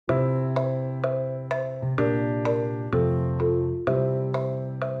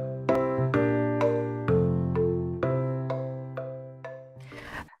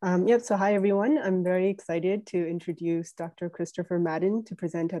Yep, so hi everyone. I'm very excited to introduce Dr. Christopher Madan to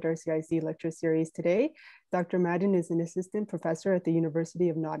present at our CIC lecture series today. Dr. Madan is an assistant professor at the University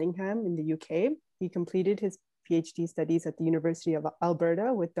of Nottingham in the UK. He completed his PhD studies at the University of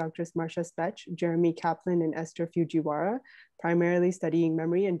Alberta with Drs. Marcia Spetch, Jeremy Kaplan, and Esther Fujiwara, primarily studying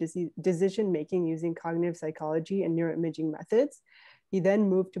memory and decision-making using cognitive psychology and neuroimaging methods. He then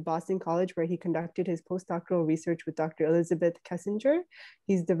moved to Boston College, where he conducted his postdoctoral research with Dr. Elizabeth Kessinger.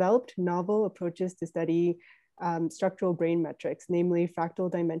 He's developed novel approaches to study structural brain metrics, namely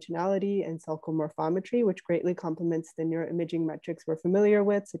fractal dimensionality and sulcal morphometry, which greatly complements the neuroimaging metrics we're familiar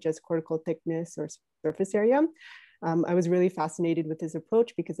with, such as cortical thickness or surface area. I was really fascinated with his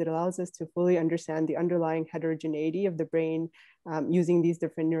approach because it allows us to fully understand the underlying heterogeneity of the brain using these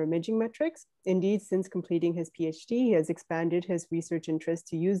different neuroimaging metrics. Indeed, since completing his PhD, he has expanded his research interest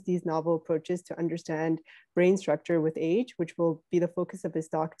to use these novel approaches to understand brain structure with age, which will be the focus of his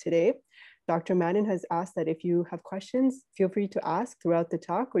talk today. Dr. Madan has asked that if you have questions, feel free to ask throughout the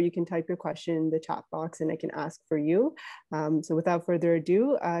talk, or you can type your question in the chat box and I can ask for you. So without further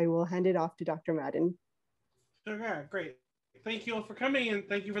ado, I will hand it off to Dr. Madan. Okay, great. Thank you all for coming and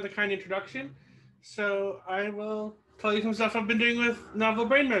thank you for the kind introduction. So I will tell you some stuff I've been doing with novel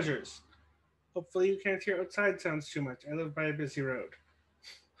brain measures. Hopefully you can't hear outside sounds too much. I live by a busy road.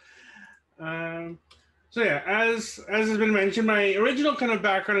 So yeah, as has been mentioned, my original kind of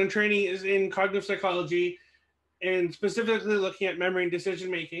background and training is in cognitive psychology and specifically looking at memory and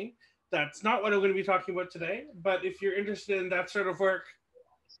decision making. That's not what I'm going to be talking about today, but if you're interested in that sort of work,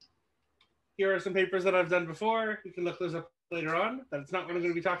 here are some papers that I've done before. You can look those up later on. That's not what I'm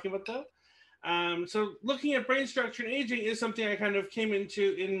going to be talking about though. So looking at brain structure and aging is something I kind of came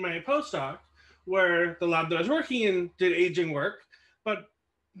into in my postdoc, where the lab that I was working in did aging work, but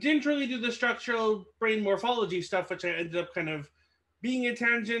didn't really do the structural brain morphology stuff, which I ended up kind of being a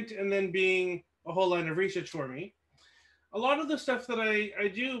tangent and then being a whole line of research for me. A lot of the stuff that I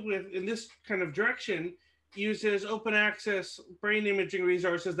do with in this kind of direction uses open access brain imaging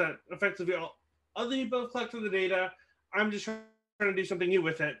resources that effectively all other people have collected the data. I'm just trying to do something new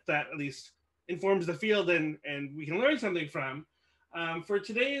with it that at least informs the field and we can learn something from. For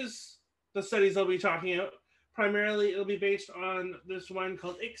today's, the studies I'll be talking about, primarily it'll be based on this one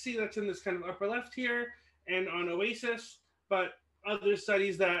called ICSI that's in this kind of upper left here and on OASIS, but other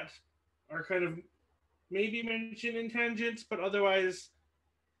studies that are kind of maybe mentioned in tangents, but otherwise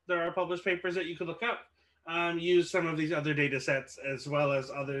there are published papers that you could look up. Use some of these other data sets as well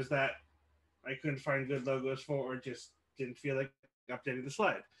as others that I couldn't find good logos for or just didn't feel like updating the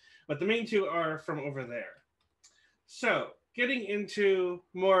slide. But the main two are from over there. So getting into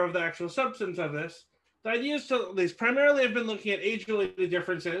more of the actual substance of this, the idea is to, at least primarily I've been looking at age-related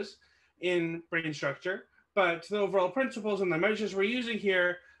differences in brain structure, but the overall principles and the measures we're using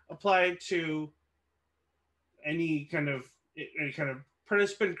here apply to any kind of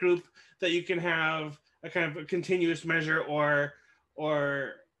participant group that you can have a kind of a continuous measure or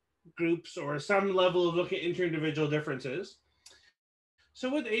groups or some level of looking at inter-individual differences.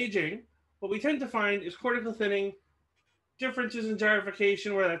 So with aging, what we tend to find is cortical thinning, differences in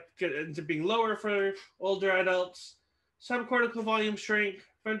gyrification where that ends up being lower for older adults, subcortical volume shrink,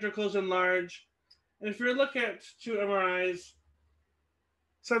 ventricles enlarge. And if you look at two MRIs,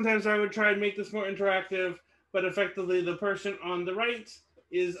 sometimes I would try and make this more interactive, but effectively the person on the right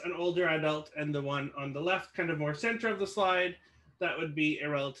is an older adult and the one on the left, kind of more center of the slide, that would be a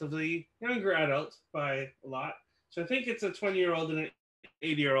relatively younger adult by a lot. So I think it's a 20-year-old and an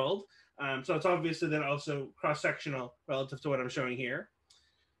 80-year-old. So it's obviously then also cross-sectional relative to what I'm showing here.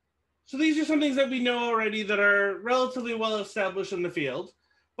 So these are some things that we know already that are relatively well established in the field.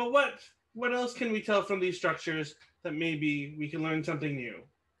 But what else can we tell from these structures that maybe we can learn something new?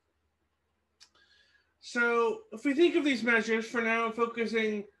 So if we think of these measures, for now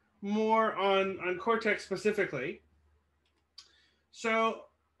focusing more on cortex specifically. So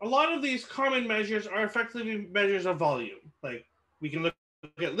a lot of these common measures are effectively measures of volume. Like we can look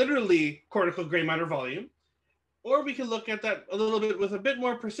at literally cortical gray matter volume, or we can look at that a little bit with a bit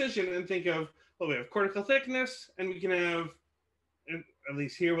more precision and think of, well, we have cortical thickness, and we can have, and at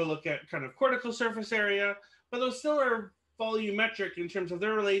least here we'll look at kind of cortical surface area, but those still are volumetric in terms of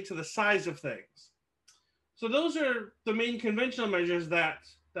they're related to the size of things. So those are the main conventional measures that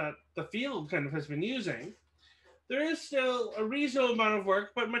the field kind of has been using. There is still a reasonable amount of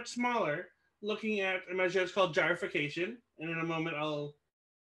work, but much smaller, looking at a measure that's called gyrification. And in a moment, I'll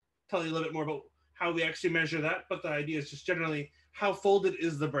tell you a little bit more about how we actually measure that. But the idea is just generally how folded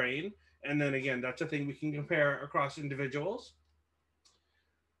is the brain. And then again, that's a thing we can compare across individuals.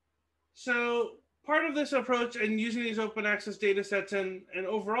 So part of this approach and using these open access data sets and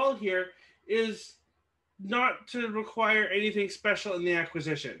overall here is not to require anything special in the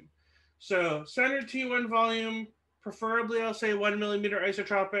acquisition. So standard T1 volume, preferably I'll say 1 millimeter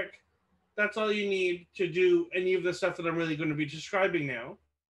isotropic. That's all you need to do any of the stuff that I'm really going to be describing now.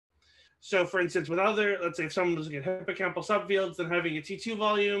 So for instance, with other, let's say if someone was looking at hippocampal subfields, then having a T2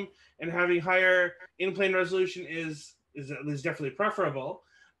 volume and having higher in-plane resolution is definitely preferable.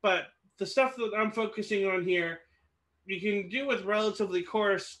 But the stuff that I'm focusing on here, you can do with relatively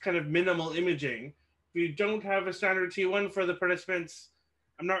coarse kind of minimal imaging. If you don't have a standard T1 for the participants,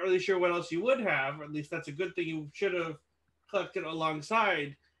 I'm not really sure what else you would have, or at least that's a good thing you should have collected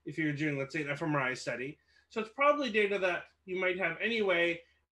alongside if you're doing, let's say, an fMRI study. So it's probably data that you might have anyway,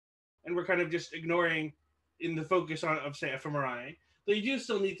 and we're kind of just ignoring in the focus of, say, fMRI. Though you do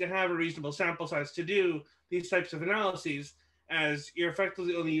still need to have a reasonable sample size to do these types of analyses, as you're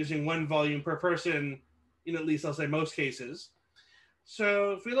effectively only using one volume per person in at least, I'll say, most cases.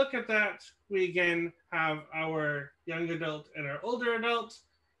 So if we look at that, we again have our young adult and our older adult.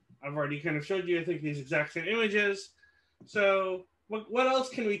 I've already kind of showed you, I think, these exact same images. So what else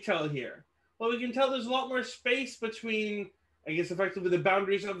can we tell here? Well, we can tell there's a lot more space between, I guess, effectively the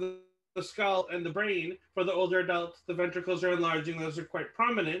boundaries of the skull and the brain. For the older adult, the ventricles are enlarging, those are quite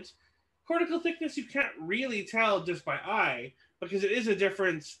prominent. Cortical thickness, you can't really tell just by eye, because it is a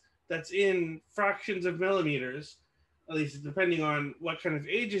difference that's in fractions of millimeters, at least depending on what kind of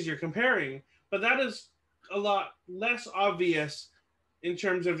ages you're comparing. But that is a lot less obvious in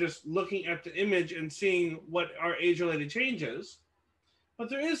terms of just looking at the image and seeing what are age-related changes. But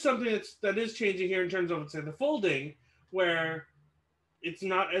there is something that is changing here in terms of, let's say, the folding, where it's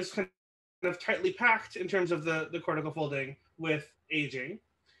not as kind of tightly packed in terms of the cortical folding with aging.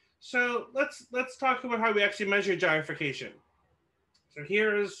 So let's talk about how we actually measure gyrification. So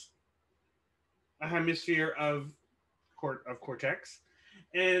here's a hemisphere of cortex,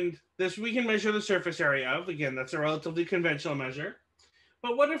 and this we can measure the surface area of. Again, that's a relatively conventional measure.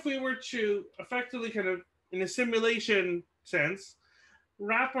 But what if we were to effectively kind of, in a simulation sense,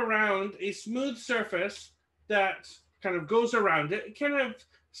 wrap around a smooth surface that kind of goes around it? It can have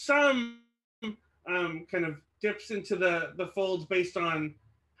some kind of dips into the folds based on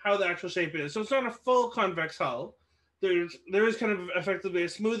how the actual shape is. So it's not a full convex hull. There is kind of effectively a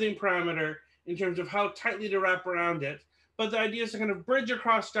smoothing parameter in terms of how tightly to wrap around it. But the idea is to kind of bridge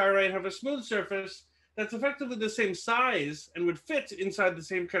across gyri and have a smooth surface that's effectively the same size and would fit inside the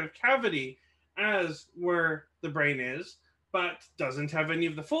same kind of cavity as where the brain is, but doesn't have any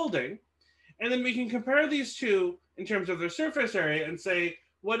of the folding. And then we can compare these two in terms of their surface area and say,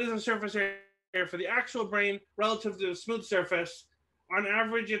 what is the surface area for the actual brain relative to the smooth surface? On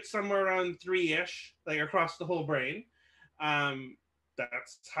average, it's somewhere around 3-ish, like across the whole brain.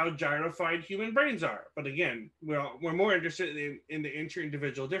 That's how gyrified human brains are. But again, we're more interested in the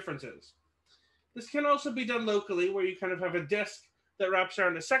inter-individual differences. This can also be done locally, where you kind of have a disc that wraps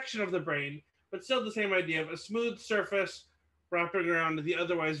around a section of the brain, but still the same idea of a smooth surface wrapping around the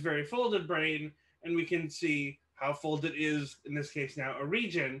otherwise very folded brain, and we can see how folded is, in this case now, a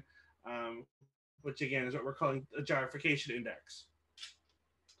region, which again is what we're calling a gyrification index.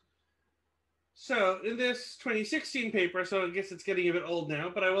 So in this 2016 paper, so I guess it's getting a bit old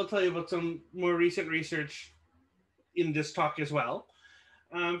now, but I will tell you about some more recent research in this talk as well.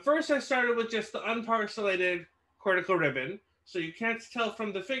 First, I started with just the unparcellated cortical ribbon. So you can't tell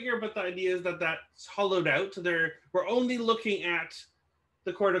from the figure, but the idea is that that's hollowed out. We're only looking at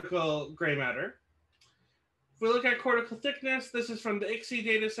the cortical gray matter. If we look at cortical thickness, this is from the ICSI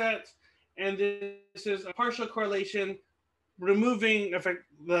data set, and this is a partial correlation removing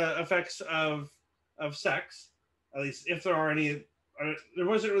the effects of sex, at least if there are any. There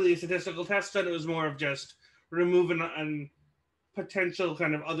wasn't really a statistical test done. It was more of just removing a potential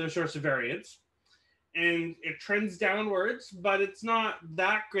kind of other source of variance. And it trends downwards, but it's not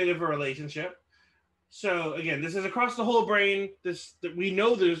that great of a relationship. So again, this is across the whole brain. We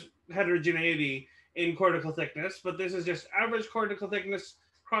know there's heterogeneity in cortical thickness, but this is just average cortical thickness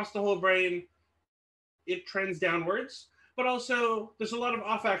across the whole brain. It trends downwards, but also there's a lot of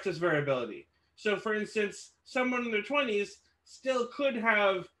off-axis variability. So for instance, someone in their 20s still could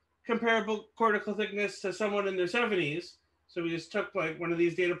have comparable cortical thickness to someone in their 70s. So we just took like one of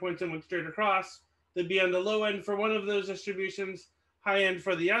these data points and went straight across. They'd be on the low end for one of those distributions, high end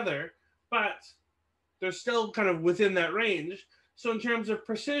for the other, but they're still kind of within that range. So in terms of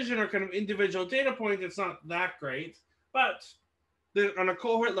precision or kind of individual data point, it's not that great, but on a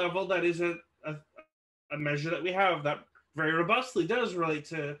cohort level, that is a measure that we have that very robustly does relate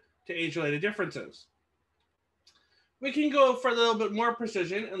to age-related differences. We can go for a little bit more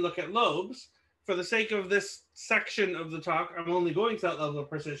precision and look at lobes. for the sake of this section of the talk, I'm only going to that level of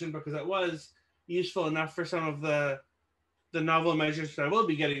precision because it was useful enough for some of the novel measures that I will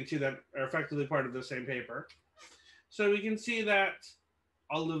be getting to that are effectively part of the same paper. So we can see that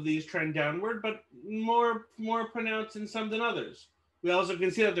all of these trend downward, but more pronounced in some than others. We also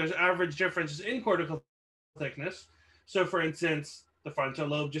can see that there's average differences in cortical thickness. So for instance, the frontal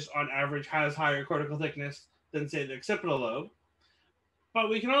lobe just on average has higher cortical thickness than, say, the occipital lobe. But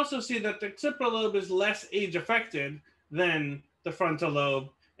we can also see that the occipital lobe is less age affected than the frontal lobe,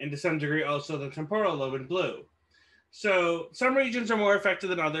 and to some degree also the temporal lobe in blue. So some regions are more affected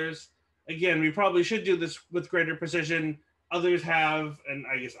than others. Again, we probably should do this with greater precision. Others have, and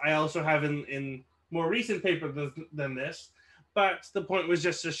I guess I also have in more recent paper than this. But the point was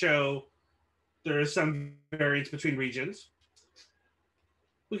just to show there is some variance between regions.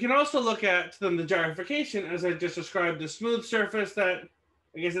 We can also look at then the gyrification, as I just described, the smooth surface that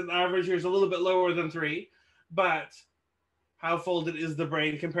I guess the average here is a little bit lower than 3, but how folded is the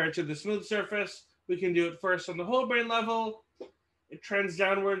brain compared to the smooth surface? We can do it first on the whole brain level. It trends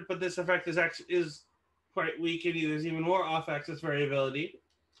downward, but this effect is quite weak, and there's even more off-axis variability.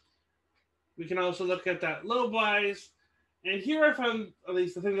 We can also look at that lobe-wise, and here I found, at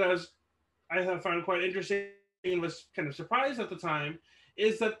least the thing that I have found quite interesting and was kind of surprised at the time,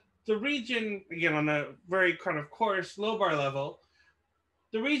 is that the region, again, on a very kind of coarse lobar level,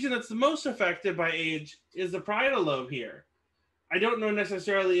 the region that's the most affected by age is the parietal lobe here. I don't know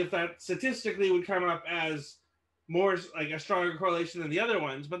necessarily if that statistically would come up as more like a stronger correlation than the other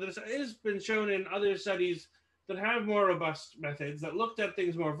ones, but this has been shown in other studies that have more robust methods that looked at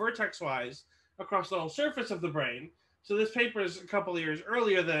things more vertex-wise across the whole surface of the brain. So this paper is a couple of years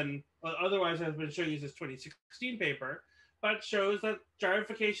earlier than otherwise I've been showing you this 2016 paper, but shows that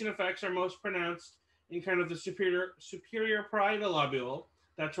gyrification effects are most pronounced in kind of the superior parietal lobule.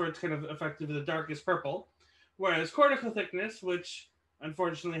 That's where it's kind of effectively the darkest purple. Whereas cortical thickness, which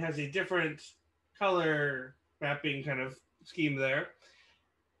unfortunately has a different color mapping kind of scheme there,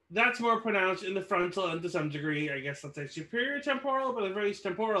 that's more pronounced in the frontal and to some degree, I guess, let's say superior temporal, but very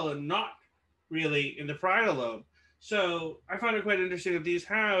temporal and not really in the parietal lobe. So I find it quite interesting that these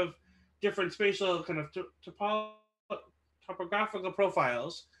have different spatial kind of topographical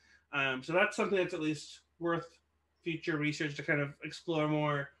profiles. So that's something that's at least worth future research to kind of explore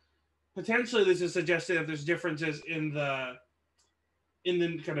more. Potentially, this is suggesting that there's differences in the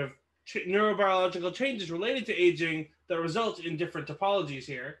kind of neurobiological changes related to aging that result in different topologies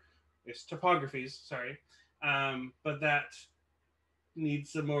here. It's topographies, sorry. But that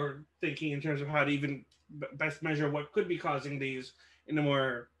needs some more thinking in terms of how to even best measure what could be causing these in a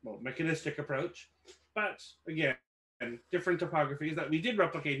more mechanistic approach. But again, different topographies that we did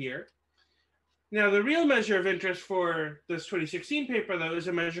replicate here. Now, the real measure of interest for this 2016 paper, though, is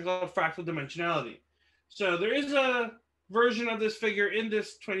a measure called fractal dimensionality. So there is a version of this figure in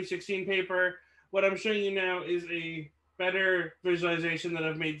this 2016 paper. What I'm showing you now is a better visualization that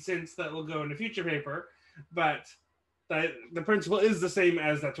I've made since that will go in a future paper, but the principle is the same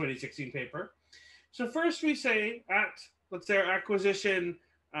as that 2016 paper. So first we say at, let's say, our acquisition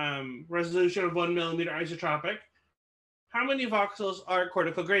resolution of 1 millimeter isotropic, how many voxels are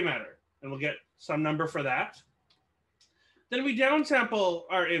cortical gray matter? And we'll get some number for that. Then we downsample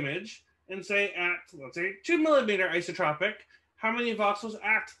our image and say at, let's say, 2 millimeter isotropic, how many voxels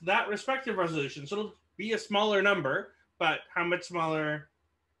at that respective resolution? So it'll be a smaller number, but how much smaller?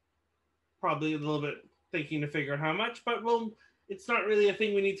 Probably a little bit thinking to figure out how much, but it's not really a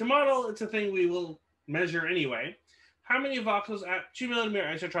thing we need to model. It's a thing we will measure anyway. How many voxels at 2 millimeter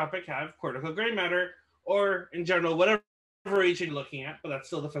isotropic have cortical gray matter, or in general, whatever region you're looking at, but that's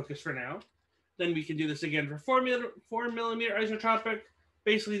still the focus for now. Then we can do this again for 4 millimeter isotropic,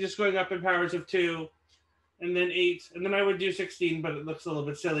 basically just going up in powers of 2, and then 8, and then I would do 16, but it looks a little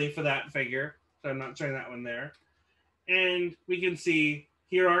bit silly for that figure, so I'm not showing that one there. And we can see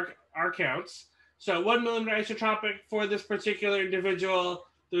here are our counts. So 1 millimeter isotropic for this particular individual,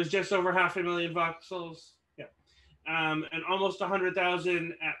 there's just over 500,000 voxels, and almost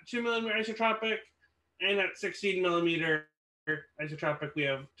 100,000 at 2 millimeter isotropic, and at 16 millimeter isotropic, we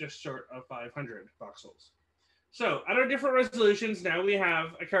have just short of 500 voxels. So at our different resolutions, now we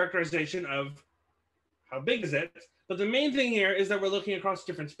have a characterization of how big is it, but the main thing here is that we're looking across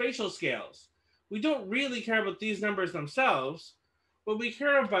different spatial scales. We don't really care about these numbers themselves. What we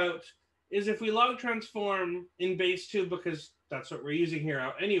care about is if we log transform in base 2, because that's what we're using here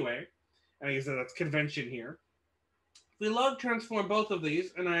out anyway, and I guess that's convention here. If we log transform both of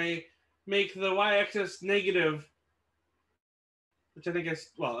these, and I make the y-axis negative, which I think is,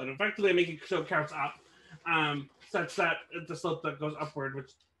 well, and effectively I make it so it counts up, such that it's a slope that goes upward,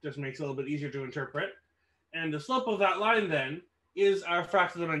 which just makes it a little bit easier to interpret. And the slope of that line then is our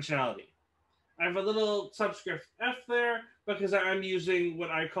fractal dimensionality. I have a little subscript F there because I'm using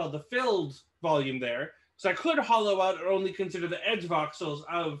what I call the filled volume there. So I could hollow out or only consider the edge voxels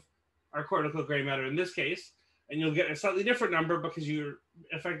of our cortical gray matter in this case, and you'll get a slightly different number because you're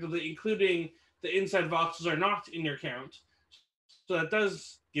effectively including the inside voxels are not in your count. So that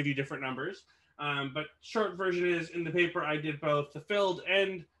does give you different numbers. But short version is, in the paper, I did both the filled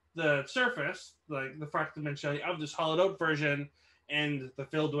and the surface, like the fractal dimensionality of this hollowed out version, and the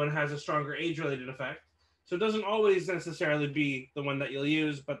filled one has a stronger age-related effect. So it doesn't always necessarily be the one that you'll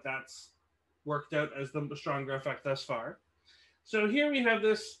use, but that's worked out as the stronger effect thus far. So here we have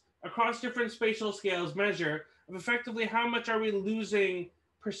this across different spatial scales measure of effectively how much are we losing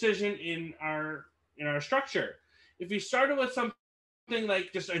precision in our structure. If you started with something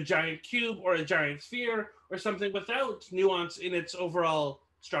like just a giant cube or a giant sphere or something without nuance in its overall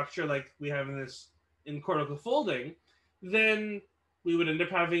structure like we have in cortical folding, then we would end up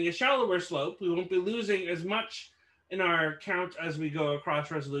having a shallower slope. We won't be losing as much in our count as we go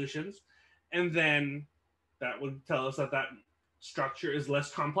across resolutions. And then that would tell us that structure is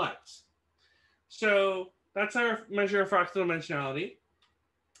less complex. So that's our measure of fractal dimensionality.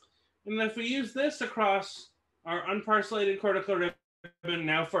 And if we use this across our unparcellated cortical ribbon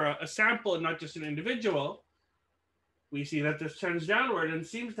now for a sample and not just an individual, we see that this trends downward and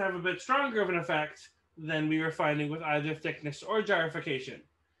seems to have a bit stronger of an effect than we were finding with either thickness or gyrification.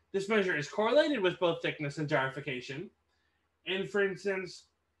 This measure is correlated with both thickness and gyrification. And for instance,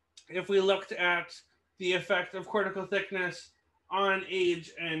 if we looked at the effect of cortical thickness on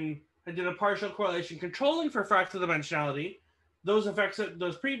age and I did a partial correlation controlling for fractal dimensionality, those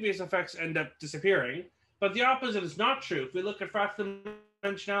previous effects end up disappearing. But the opposite is not true. If we look at fractal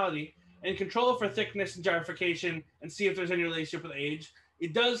dimensionality and control for thickness and gyrification and see if there's any relationship with age,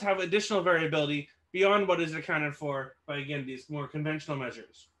 it does have additional variability beyond what is accounted for by, again, these more conventional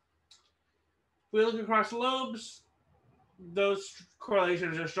measures. If we look across lobes, those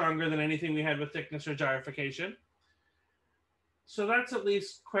correlations are stronger than anything we had with thickness or gyrification. So that's at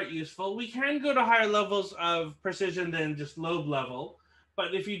least quite useful. We can go to higher levels of precision than just lobe level,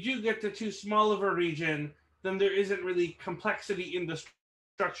 but if you do get to too small of a region, then there isn't really complexity in the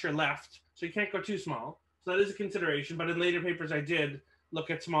structure left. So you can't go too small. So that is a consideration, but in later papers I did look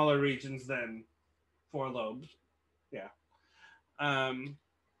at smaller regions than 4 lobes. Yeah.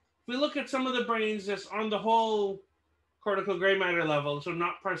 If we look at some of the brains just on the whole cortical gray matter level, so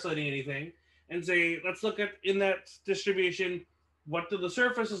not parcellating anything, and say, let's look at in that distribution, what do the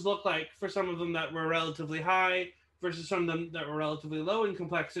surfaces look like for some of them that were relatively high versus some of them that were relatively low in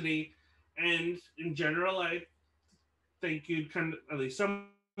complexity. And in general, I think you'd kind of, at least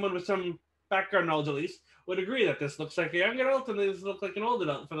someone with some background knowledge at least, would agree that this looks like a young adult and this looks like an old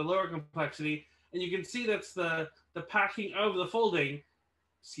adult for the lower complexity. And you can see that's the packing of the folding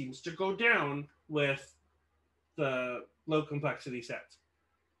seems to go down with the low complexity set.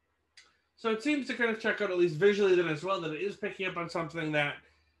 So it seems to kind of check out, at least visually then as well, that it is picking up on something that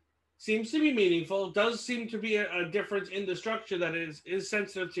seems to be meaningful, does seem to be a difference in the structure that is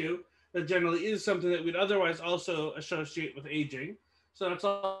sensitive to, that generally is something that we'd otherwise also associate with aging. So that's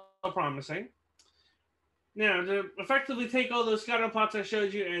all promising. Now, to effectively take all those scatter plots I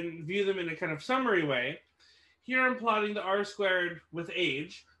showed you and view them in a kind of summary way, here I'm plotting the R squared with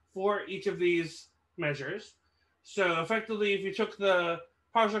age for each of these measures. So effectively, if you took the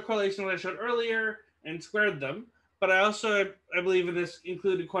partial correlation that I showed earlier and squared them, but I also, I believe in this,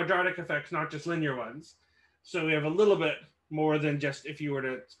 included quadratic effects, not just linear ones. So we have a little bit more than just if you were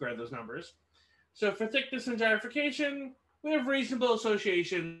to square those numbers. So for thickness and gyrification, we have reasonable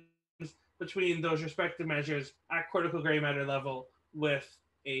associations between those respective measures at cortical gray matter level with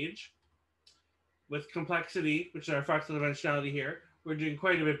age. With complexity, which is our fractal dimensionality here, we're doing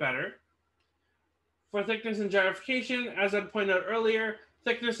quite a bit better. For thickness and gyrification, as I pointed out earlier,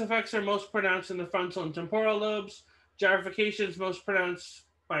 thickness effects are most pronounced in the frontal and temporal lobes. Gyrification is most pronounced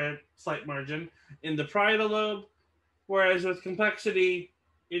by a slight margin in the parietal lobe, whereas with complexity,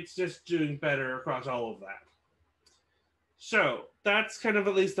 it's just doing better across all of that. So that's kind of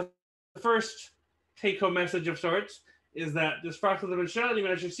at least the first take-home message of sorts, is that this fractal dimensionality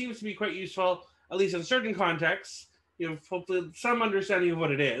measure seems to be quite useful, at least in certain contexts. You have hopefully some understanding of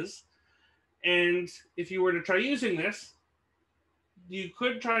what it is. And if you were to try using this, you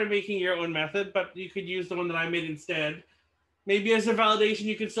could try making your own method, but you could use the one that I made instead. Maybe as a validation,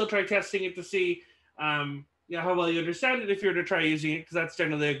 you can still try testing it to see how well you understand it if you were to try using it, because that's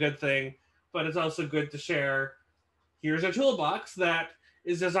generally a good thing. But it's also good to share, here's a toolbox that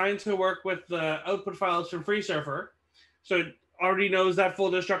is designed to work with the output files from FreeSurfer. So it already knows that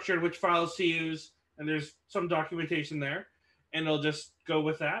folder structure and which files to use, and there's some documentation there, and it'll just go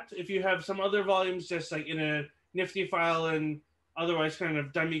with that. If you have some other volumes just like in a Nifty file and otherwise kind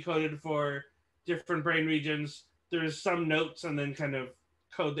of dummy coded for different brain regions, there's some notes and then kind of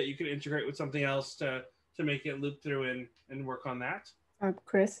code that you can integrate with something else to make it loop through and work on that.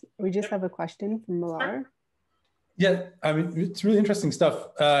 Chris, we just have a question from Millar. Yeah, I mean, it's really interesting stuff.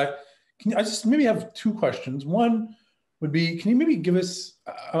 I just maybe have two questions. One would be, can you maybe give us,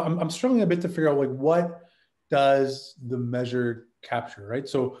 I'm struggling a bit to figure out like what does the measure capture, right?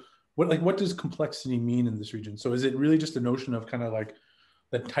 So what does complexity mean in this region? So is it really just a notion of kind of like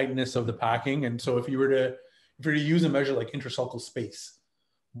the tightness of the packing? And so if you were to use a measure like intrasulcal space,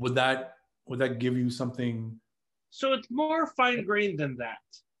 would that give you something? So it's more fine-grained than that.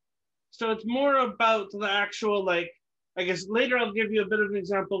 So it's more about the actual, like, I guess later I'll give you a bit of an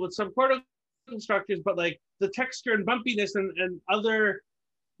example with some cortical structures, but like the texture and bumpiness and other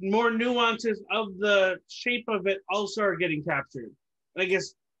more nuances of the shape of it also are getting captured. And I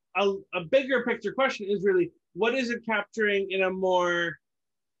guess a bigger picture question is really, what is it capturing in a more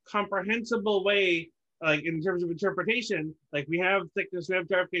comprehensible way, like in terms of interpretation? Like we have thickness, we have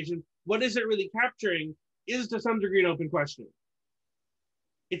clarification. What is it really capturing is to some degree an open question.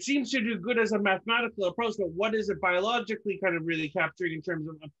 It seems to do good as a mathematical approach, but what is it biologically kind of really capturing in terms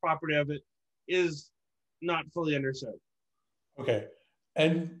of a property of it is not fully understood. Okay.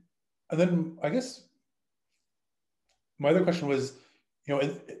 And then I guess my other question was,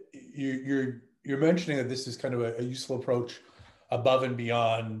 you're mentioning that this is kind of a useful approach above and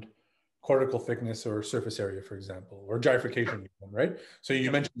beyond cortical thickness or surface area, for example, or gyrification, right? So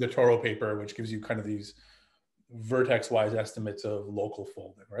you mentioned the Toro paper, which gives you kind of these vertex-wise estimates of local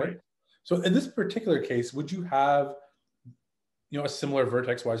folding, right? So in this particular case, would you have, a similar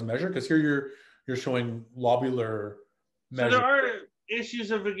vertex-wise measure? Because here you're showing lobular measure. So there are issues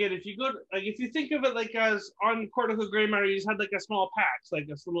of, again, if you think of it like as on cortical gray matter, you just had like a small patch, like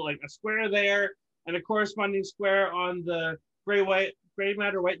a square there and a corresponding square on the gray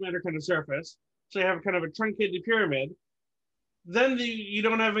matter, white matter kind of surface. So you have kind of a truncated pyramid. Then you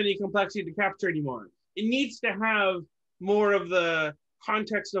don't have any complexity to capture anymore. It needs to have more of the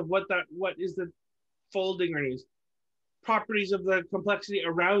context of what is the folding or properties of the complexity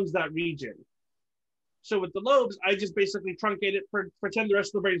around that region. So with the lobes, I just basically truncate it, pretend the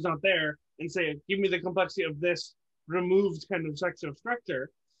rest of the brain's not there, and say, give me the complexity of this removed kind of section of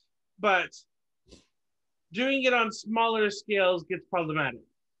structure. But doing it on smaller scales gets problematic.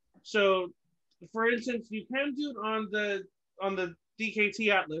 So, for instance, you can do it on the DKT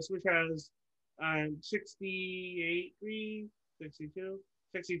atlas, which has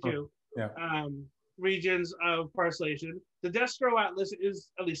 62 regions of parcellation. The Destro atlas is,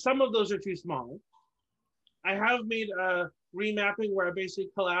 at least some of those are too small. I have made a remapping where I basically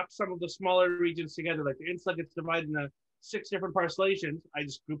collapse some of the smaller regions together, like the insula gets divided into 6 different parcellations. I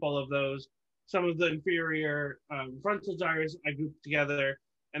just group all of those. Some of the inferior frontal gyres I grouped together,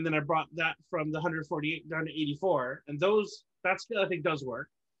 and then I brought that from the 148 down to 84. And that scale I think does work.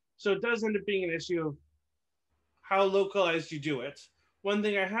 So it does end up being an issue of how localized you do it. One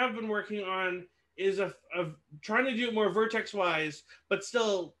thing I have been working on is of trying to do it more vertex-wise, but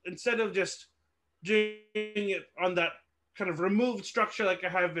still, instead of just doing it on that kind of removed structure like I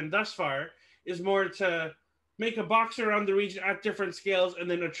have been thus far, is more to make a box around the region at different scales and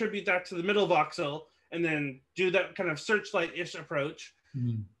then attribute that to the middle voxel and then do that kind of searchlight-ish approach.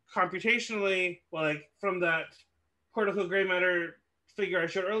 Computationally, well, like from that cortical gray matter figure I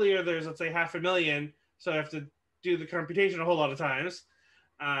showed earlier, there's, let's say, 500,000. So I have to do the computation a whole lot of times.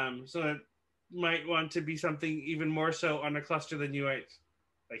 So it might want to be something even more so on a cluster than you might.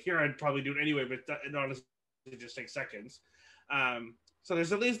 Like here, I'd probably do it anyway, but it honestly just takes seconds. So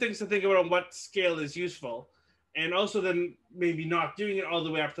there's at least things to think about on what scale is useful. And also then maybe not doing it all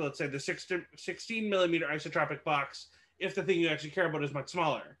the way up to, let's say, the 16 millimeter isotropic box if the thing you actually care about is much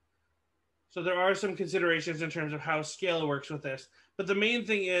smaller. So there are some considerations in terms of how scale works with this. But the main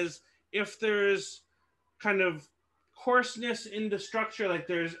thing is if there's kind of coarseness in the structure, like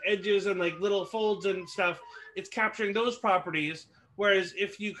there's edges and like little folds and stuff, it's capturing those properties. Whereas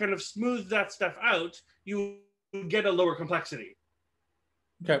if you kind of smooth that stuff out, you get a lower complexity.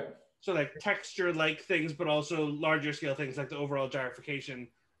 Okay. So like texture-like things, but also larger scale things like the overall gyrification,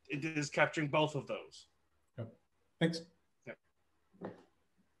 it is capturing both of those. Yep. Thanks.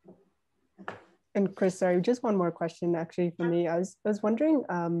 And Chris, sorry, just one more question actually for me. I was wondering,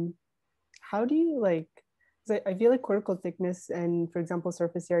 how do you I feel like cortical thickness and, for example,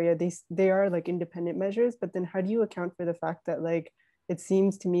 surface area, they are like independent measures, but then how do you account for the fact that like it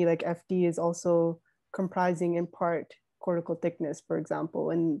seems to me like FD is also comprising in part cortical thickness, for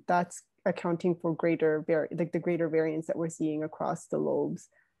example, and that's accounting for the greater variance that we're seeing across the lobes.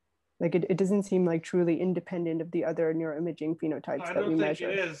 Like it doesn't seem like truly independent of the other neuroimaging phenotypes that we measure.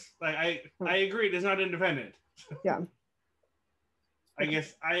 I don't think it is. Like I agree, it is not independent. Yeah. I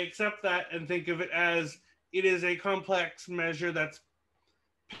guess I accept that and think of it as it is a complex measure that's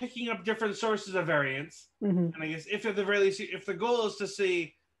picking up different sources of variance. And I guess if at the very least, if the goal is to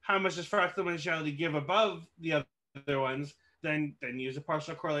see how much does fractal dimensionality give above the other ones, then use a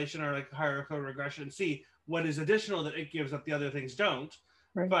partial correlation or like a hierarchical regression and see what is additional that it gives that the other things don't.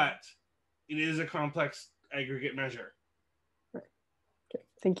 Right. But it is a complex aggregate measure. Right. Okay.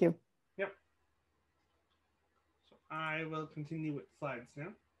 Thank you. Yep. So I will continue with slides now.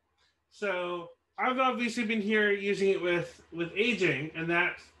 So I've obviously been here using it with aging, and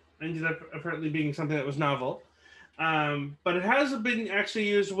that ended up apparently being something that was novel. But it has been actually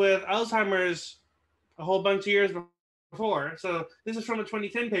used with Alzheimer's a whole bunch of years before. So this is from a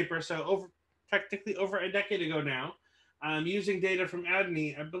 2010 paper, so technically over a decade ago now, using data from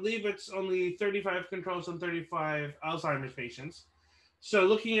ADNI. I believe it's only 35 controls on 35 Alzheimer's patients. So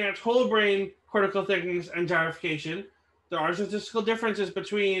looking at whole brain cortical thickness and gyrification, there are statistical differences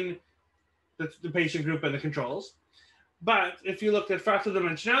between the patient group and the controls. But if you looked at fractal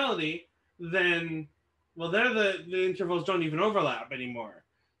dimensionality, then, well, there the intervals don't even overlap anymore.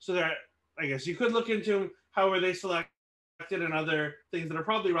 So that, I guess you could look into how were they selected and other things that are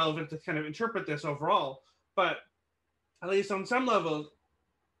probably relevant to kind of interpret this overall. But at least on some level,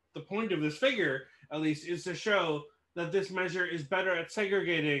 the point of this figure, at least, is to show that this measure is better at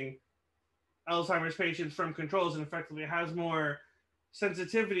segregating Alzheimer's patients from controls and effectively has more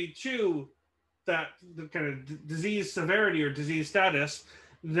sensitivity to that the kind of disease severity or disease status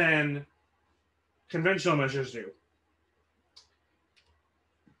than conventional measures do.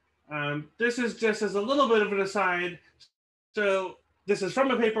 This is just as a little bit of an aside. So this is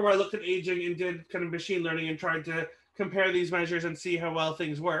from a paper where I looked at aging and did kind of machine learning and tried to compare these measures and see how well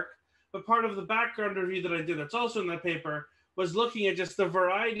things work. But part of the background review that I did that's also in that paper was looking at just the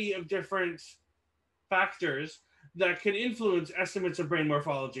variety of different factors that can influence estimates of brain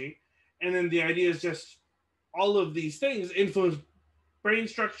morphology. And then the idea is just all of these things influence brain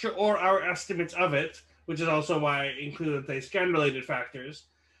structure or our estimates of it, which is also why I included the scan-related factors.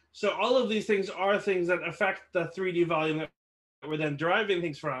 So all of these things are things that affect the 3D volume that we're then deriving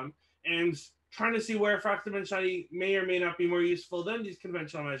things from, and trying to see where fractal dimensionality may or may not be more useful than these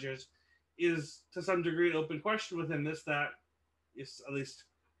conventional measures is to some degree an open question within this that is, at least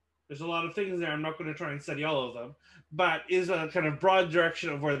there's a lot of things there. I'm not going to try and study all of them, but is a kind of broad direction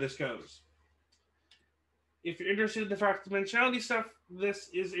of where this goes. If you're interested in the fractal dimensionality stuff, this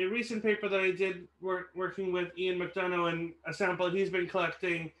is a recent paper that I did working with Ian McDonough and a sample that he's been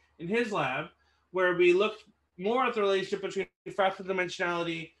collecting in his lab, where we looked more at the relationship between fractal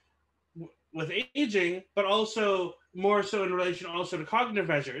dimensionality with aging, but also more so in relation also to cognitive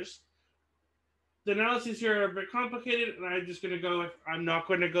measures. The analyses here are a bit complicated, and I'm not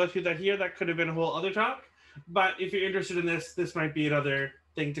going to go through that here. That could have been a whole other talk. But if you're interested in this, this might be another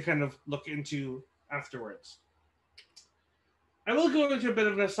thing to kind of look into afterwards. I will go into a bit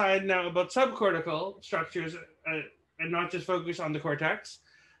of an aside now about subcortical structures and not just focus on the cortex.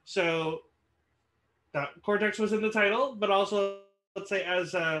 So the cortex was in the title, but also, let's say,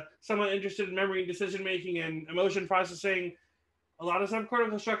 as someone interested in memory and decision-making and emotion processing, a lot of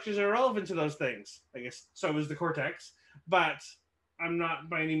subcortical structures are relevant to those things. I guess so is the cortex, but I'm not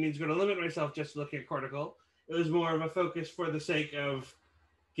by any means going to limit myself just to looking at cortical. It was more of a focus for the sake of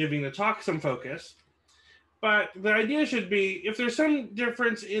giving the talk some focus. But the idea should be, if there's some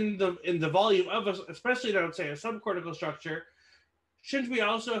difference in the volume of, especially I would say a subcortical structure, shouldn't we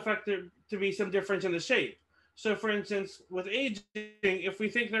also affect there to be some difference in the shape? So for instance, with aging, if we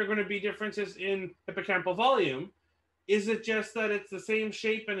think there are going to be differences in hippocampal volume, is it just that it's the same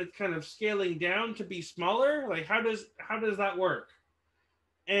shape and it's kind of scaling down to be smaller? Like how does that work?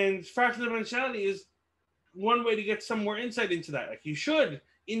 And fractal dimensionality is one way to get some more insight into that. Like you should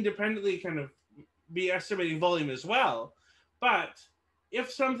independently kind of be estimating volume as well. But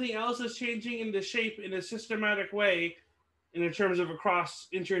if something else is changing in the shape in a systematic way, in terms of across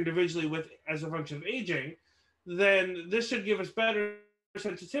inter-individually with as a function of aging, then this should give us better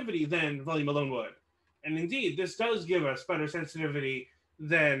sensitivity than volume alone would. And indeed, this does give us better sensitivity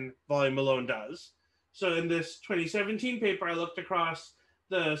than volume alone does. So in this 2017 paper, I looked across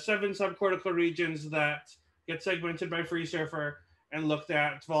the 7 subcortical regions that get segmented by FreeSurfer and looked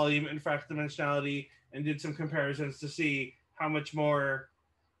at volume and fractal dimensionality and did some comparisons to see how much more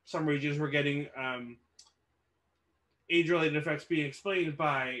some regions were getting age-related effects being explained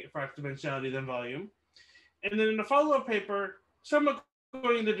by fractal dimensionality than volume. And then in the follow-up paper, somewhat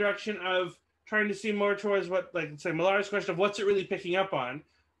going in the direction of trying to see more towards what, like, say, Millar's question of what's it really picking up on.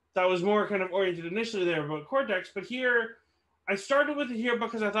 That was more kind of oriented initially there about cortex, but here, I started with it here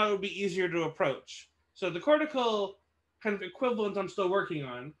because I thought it would be easier to approach. So the cortical kind of equivalent I'm still working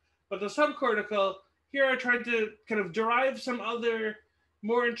on, but the subcortical, here I tried to kind of derive some other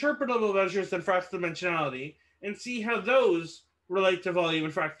more interpretable measures than fractal dimensionality and see how those relate to volume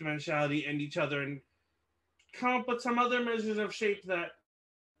and fractal dimensionality and each other, and come up with some other measures of shape that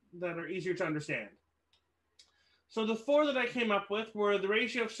are easier to understand. So the four that I came up with were the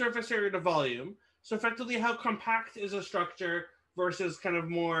ratio of surface area to volume. So effectively how compact is a structure versus kind of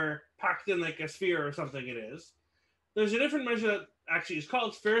more packed in like a sphere or something it is. There's a different measure that actually is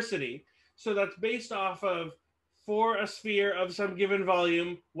called sphericity. So that's based off of, for a sphere of some given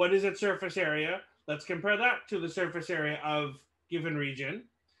volume, what is its surface area? Let's compare that to the surface area of given region.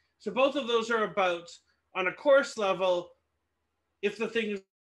 So both of those are about, on a coarse level, if the thing is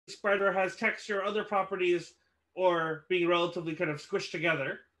spread or has texture or other properties, or being relatively kind of squished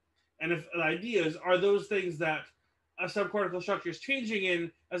together. And if the idea is, are those things that a subcortical structure is changing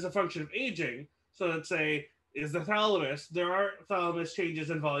in as a function of aging? So let's say, is the thalamus, there are thalamus changes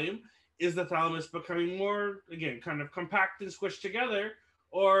in volume. Is the thalamus becoming more, again, kind of compact and squished together?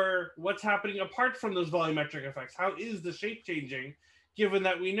 Or what's happening apart from those volumetric effects? How is the shape changing, given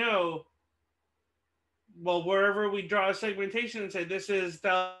that we know, well, wherever we draw a segmentation and say this is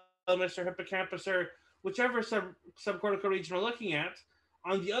thalamus or hippocampus or whichever subcortical region we're looking at,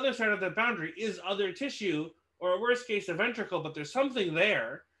 on the other side of that boundary is other tissue, or worst case, a ventricle, but there's something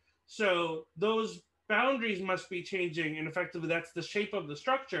there. So those boundaries must be changing, and effectively that's the shape of the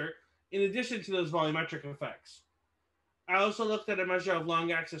structure, in addition to those volumetric effects. I also looked at a measure of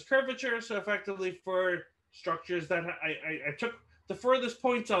long axis curvature, so effectively for structures that I took the furthest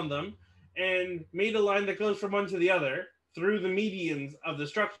points on them and made a line that goes from one to the other through the medians of the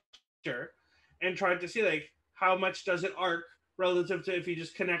structure, and tried to see like how much does it arc relative to if you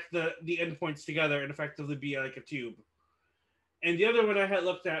just connect the endpoints together and effectively be like a tube. And the other one I had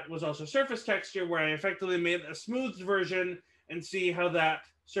looked at was also surface texture, where I effectively made a smoothed version and see how that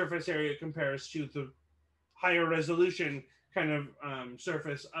surface area compares to the higher resolution kind of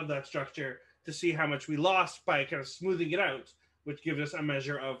surface of that structure, to see how much we lost by kind of smoothing it out, which gives us a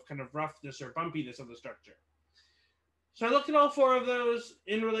measure of kind of roughness or bumpiness of the structure. So I looked at all four of those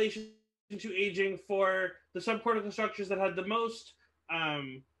in relation to aging for the subcortical structures that had the most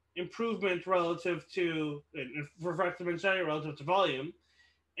improvement relative to, for fractal dimensionality relative to volume.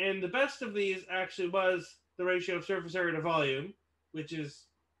 And the best of these actually was the ratio of surface area to volume, which is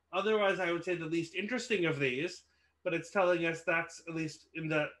otherwise I would say the least interesting of these, but it's telling us that's, at least in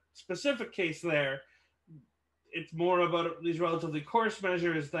the specific case there, it's more about these relatively coarse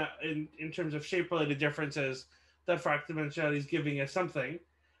measures that in terms of shape-related differences, that fractal dimensionality is giving us something.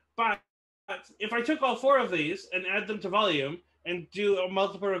 But if I took all four of these and add them to volume and do a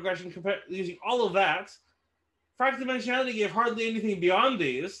multiple regression using all of that, fractal dimensionality gave hardly anything beyond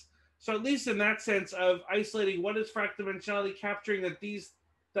these. So at least in that sense of isolating what is fractal dimensionality capturing,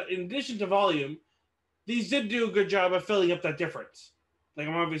 that in addition to volume, these did do a good job of filling up that difference. Like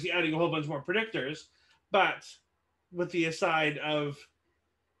I'm obviously adding a whole bunch more predictors, but with the aside of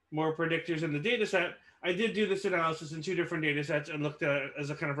more predictors in the data set, I did do this analysis in two different data sets and looked at it as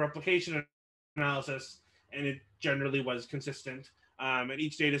a kind of replication analysis, and it generally was consistent. And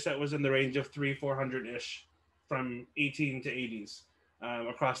each data set was in the range of 300-400-ish from 18 to 80s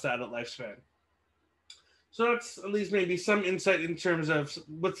across the adult lifespan. So that's at least maybe some insight in terms of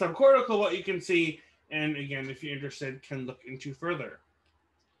with subcortical what you can see, and again, if you're interested, can look into further.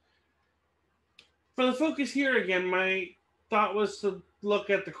 For the focus here, again, my thought was to look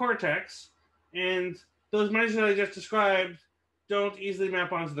at the cortex, and those measures I just described don't easily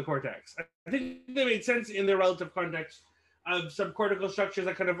map onto the cortex. I think they made sense in their relative context of subcortical structures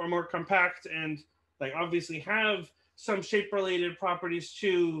that kind of are more compact and like obviously have some shape-related properties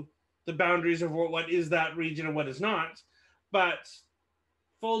to the boundaries of what is that region and what is not. But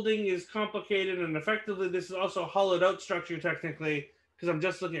folding is complicated, and effectively this is also a hollowed out structure technically, because I'm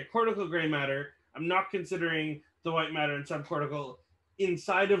just looking at cortical gray matter. I'm not considering the white matter and subcortical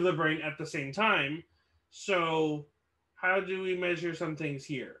inside of the brain at the same time. So how do we measure some things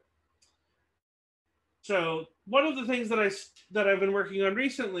here? So one of the things that I've been working on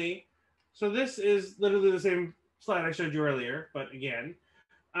recently, so this is literally the same slide I showed you earlier, but again,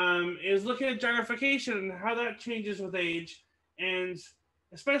 is looking at gyrification and how that changes with age. And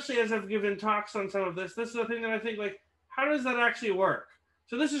especially as I've given talks on some of this, this is the thing that I think, like, how does that actually work?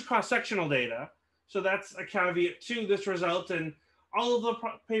 So this is cross-sectional data. So that's a caveat to this result. And all of the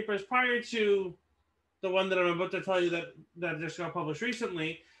papers prior to the one that I'm about to tell you that just got published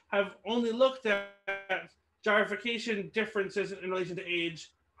recently have only looked at gyrification differences in relation to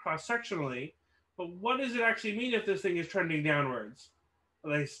age cross-sectionally. But what does it actually mean if this thing is trending downwards?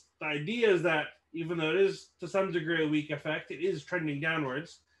 Like, the idea is that even though it is to some degree a weak effect, it is trending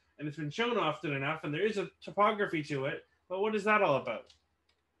downwards, and it's been shown often enough, and there is a topography to it. But what is that all about?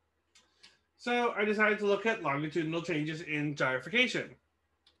 So I decided to look at longitudinal changes in gyrification.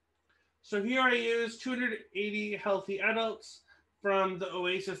 So here I use 280 healthy adults from the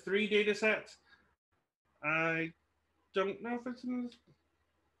OASIS 3 data set. I don't know if it's in this.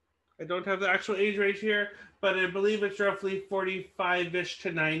 I don't have the actual age range here, but I believe it's roughly 45-ish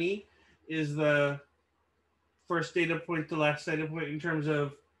to 90 is the first data point to last data point in terms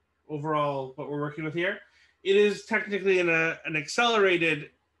of overall what we're working with here. It is technically in an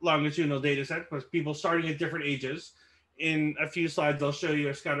accelerated longitudinal data set because people starting at different ages. In a few slides, I'll show you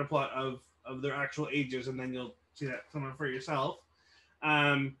a scatter plot of their actual ages, and then you'll see that somewhere for yourself.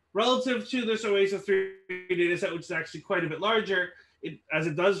 Relative to this OASIS 3 data set, which is actually quite a bit larger, as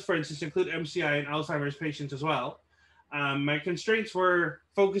it does, for instance, include MCI and Alzheimer's patients as well. My constraints were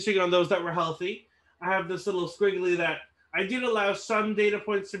focusing on those that were healthy. I have this little squiggly that I did allow some data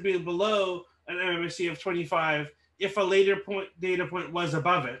points to be below an MMSE of 25 if a later data point was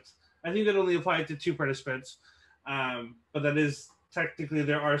above it. I think that only applied to 2 participants, but that is technically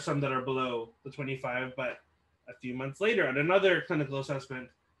there are some that are below the 25, but a few months later at another clinical assessment,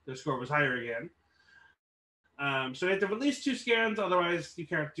 the score was higher again. So I had to have at least 2 scans, otherwise you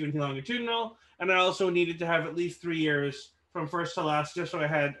can't do anything longitudinal. And I also needed to have at least 3 years from first to last, just so I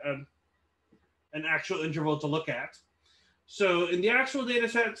had an actual interval to look at. So in the actual data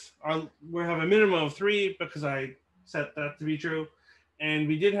sets, we have a minimum of 3 because I set that to be true. And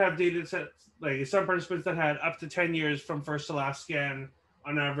we did have data sets, like some participants that had up to 10 years from first to last scan.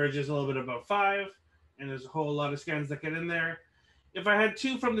 On average is a little bit above 5. And there's a whole lot of scans that get in there. If I had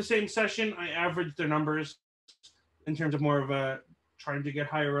 2 from the same session, I averaged their numbers in terms of more of a trying to get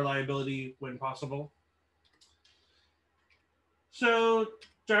higher reliability when possible. So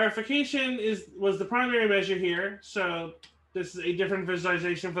gyrification was the primary measure here. So this is a different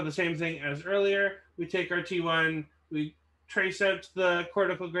visualization for the same thing as earlier. We take our T1, we trace out the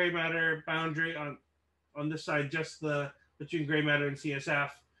cortical gray matter boundary on this side, just between gray matter and CSF,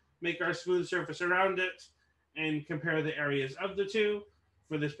 make our smooth surface around it, and compare the areas of the two.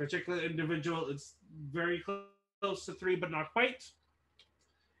 For this particular individual, it's very close to 3, but not quite.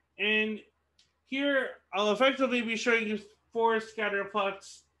 And here, I'll effectively be showing you 4 scatter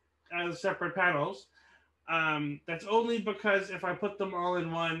plots as separate panels. That's only because if I put them all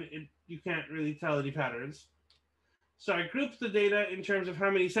in one, you can't really tell any patterns. So I grouped the data in terms of how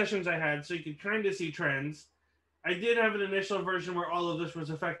many sessions I had, so you could kind of see trends. I did have an initial version where all of this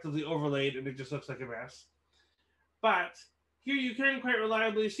was effectively overlaid, and it just looks like a mess. But here you can quite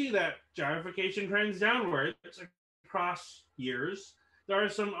reliably see that gyrification trends downwards across years. There are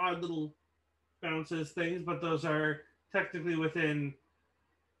some odd little bounces things, but those are technically within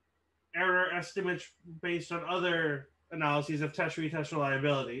error estimates based on other analyses of test-retest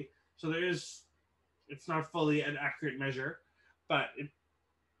reliability. So it's not fully an accurate measure, but it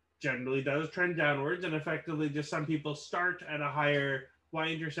generally does trend downwards, and effectively just some people start at a higher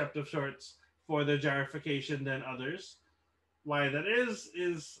y-intercept of sorts for the gyrification than others. Why that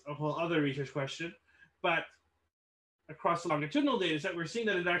is a whole other research question, but across the longitudinal data set, we're seeing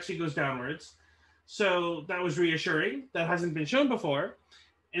that it actually goes downwards. So that was reassuring. That hasn't been shown before.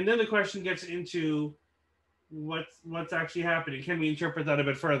 And then the question gets into what's actually happening. Can we interpret that a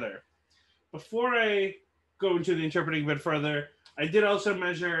bit further? Before I go into the interpreting a bit further, I did also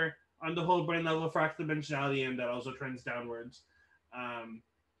measure on the whole brain level fractal dimensionality, and that also trends downwards.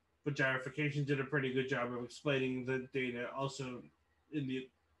 But gyrification did a pretty good job of explaining the data also in the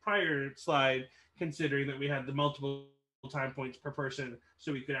prior slide, considering that we had the multiple time points per person,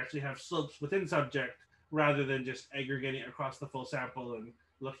 so we could actually have slopes within subject rather than just aggregating across the full sample and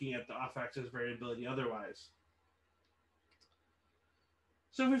looking at the off-axis variability otherwise.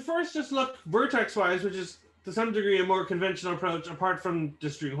 So if we first just look vertex-wise, which is to some degree a more conventional approach apart from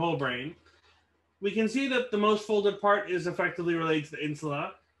just doing whole brain, we can see that the most folded part is effectively related to the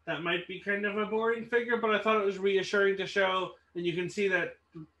insula. That might be kind of a boring figure, but I thought it was reassuring to show, and you can see that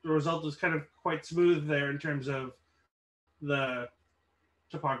the result is kind of quite smooth there in terms of the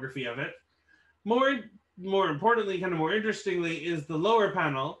topography of it. More importantly, kind of more interestingly, is the lower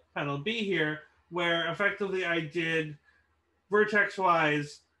panel, panel B here, where effectively I did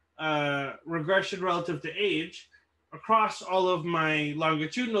vertex-wise regression relative to age across all of my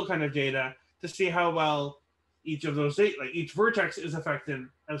longitudinal kind of data to see how well each of those like each vertex is affected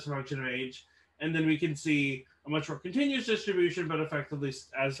as a function of age. And then we can see a much more continuous distribution, but effectively,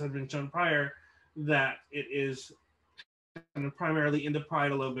 as had been shown prior, that it is kind of primarily in the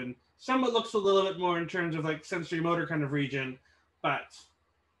parietal lobe, and somewhat looks a little bit more in terms of like sensory motor kind of region, but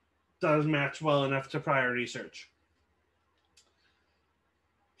does match well enough to prior research.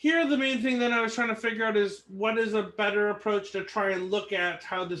 Here, the main thing that I was trying to figure out is what is a better approach to try and look at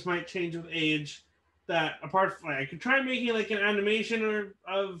how this might change with age. That apart from, I could try making like an animation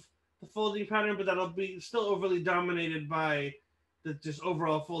of the folding pattern, but that'll be still overly dominated by the just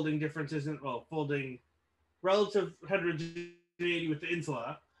overall folding differences in, well, folding relative heterogeneity with the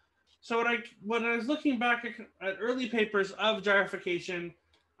insula. So when I was looking back at early papers of gyrification,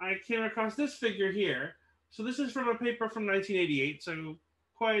 I came across this figure here. So this is from a paper from 1988, so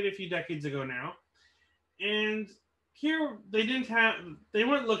quite a few decades ago now. And here they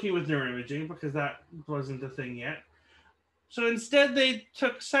weren't looking with neuroimaging because that wasn't a thing yet. So instead they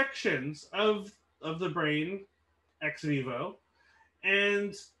took sections of the brain ex vivo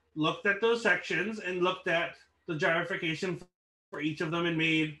and looked at those sections and looked at the gyrification for each of them and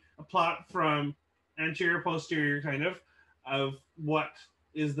made a plot from anterior posterior kind of what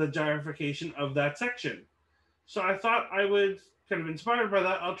is the gyrification of that section. So I thought I would, kind of inspired by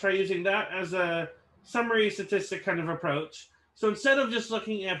that, I'll try using that as a summary statistic kind of approach. So instead of just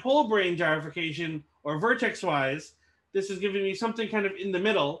looking at whole brain gyrification or vertex wise, this is giving me something kind of in the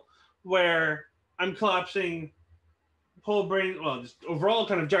middle where I'm collapsing whole brain, well, just overall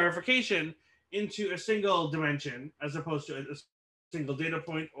kind of gyrification into a single dimension as opposed to a single data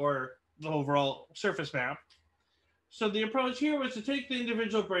point or the overall surface map. So the approach here was to take the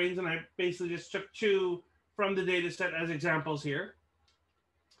individual brains, and I basically just took two from the data set as examples here.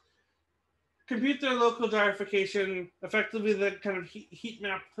 Compute their local gyrification, effectively the kind of heat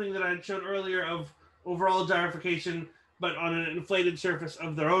map thing that I had showed earlier of overall gyrification, but on an inflated surface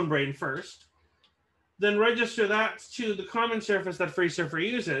of their own brain first. Then register that to the common surface that FreeSurfer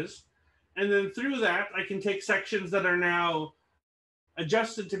uses. And then through that, I can take sections that are now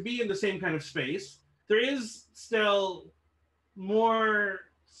adjusted to be in the same kind of space. There is still more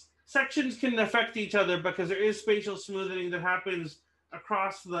sections can affect each other because there is spatial smoothing that happens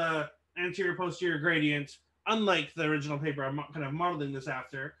across the anterior posterior gradient, unlike the original paper I'm kind of modeling this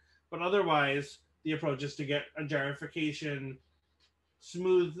after. But otherwise, the approach is to get a gyrification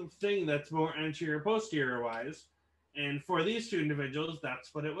smooth thing that's more anterior posterior wise. And for these two individuals,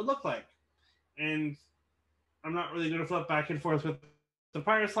 that's what it would look like. And I'm not really going to flip back and forth with the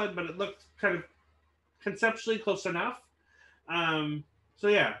prior slide, but it looked kind of conceptually close enough. So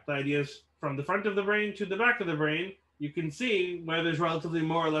yeah, the idea is from the front of the brain to the back of the brain, you can see where there's relatively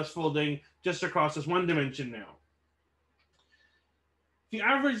more or less folding just across this one dimension now. If you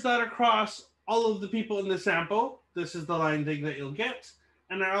average that across all of the people in the sample, this is the line thing that you'll get.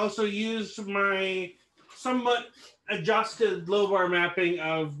 And I also used my somewhat adjusted lobar mapping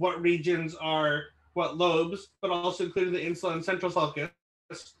of what regions are what lobes, but also including the insula and central sulcus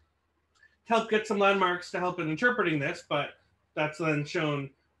to help get some landmarks to help in interpreting this, but that's then shown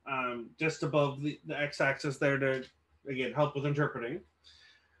just above the x-axis there to, again, help with interpreting.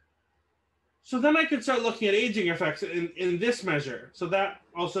 So then I could start looking at aging effects in this measure. So that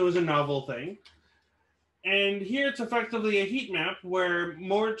also is a novel thing. And here it's effectively a heat map where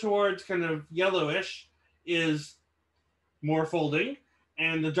more towards kind of yellowish is more folding,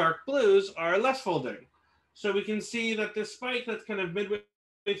 and the dark blues are less folding. So we can see that this spike that's kind of midway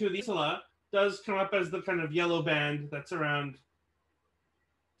through the insula does come up as the kind of yellow band that's around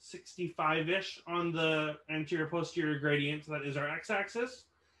 65-ish on the anterior posterior gradient. So that is our x-axis.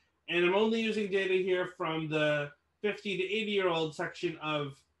 And I'm only using data here from the 50 to 80-year-old section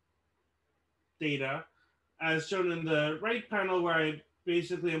of data, as shown in the right panel, where I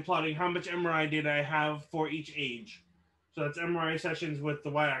basically am plotting how much MRI data I have for each age. So that's MRI sessions with the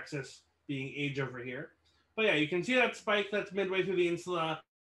y-axis being age over here. But yeah, you can see that spike that's midway through the insula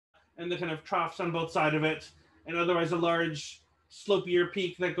and the kind of troughs on both sides of it, and otherwise a large slopier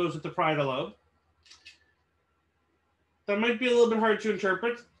peak that goes with the parietal lobe. That might be a little bit hard to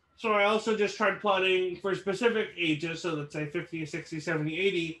interpret. So I also just tried plotting for specific ages, so let's say 50, 60, 70,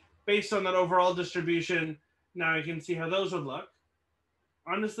 80, based on that overall distribution. Now I can see how those would look.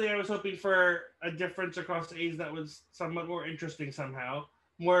 Honestly, I was hoping for a difference across age that was somewhat more interesting somehow,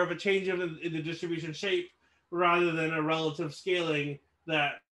 more of a change in the distribution shape rather than a relative scaling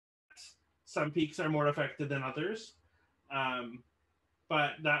that some peaks are more affected than others.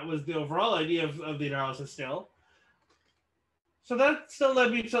 But that was the overall idea of the analysis still. So that still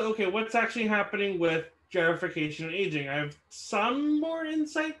led me to, okay, what's actually happening with gyrification and aging. I have some more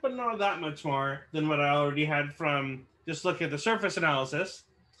insight, but not that much more than what I already had from just looking at the surface analysis.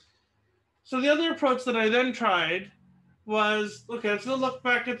 So the other approach that I then tried was, okay, let's look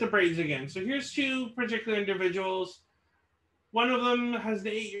back at the brains again. So here's two particular individuals. One of them has the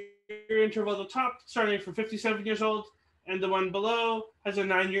 8-year interval at the top, starting from 57 years old, and the one below has a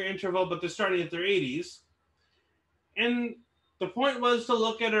 9-year interval, but they're starting at their 80s. And the point was to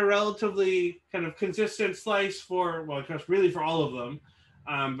look at a relatively kind of consistent slice for, well, really for all of them,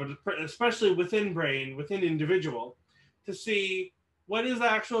 but especially within brain, within individual, to see what is the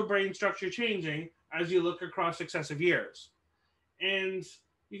actual brain structure changing as you look across successive years. And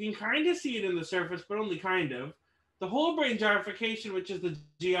you can kind of see it in the surface, but only kind of. The whole brain gyrification, which is the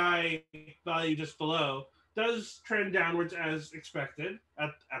GI value just below, does trend downwards as expected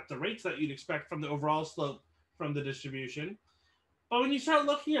at the rates that you'd expect from the overall slope from the distribution. But when you start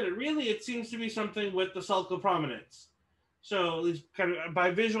looking at it, really, it seems to be something with the sulcal prominence. So at least kind of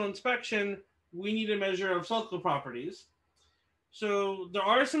by visual inspection, we need a measure of sulcal properties. So there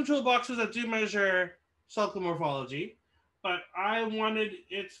are some toolboxes that do measure sulcal morphology, but I wanted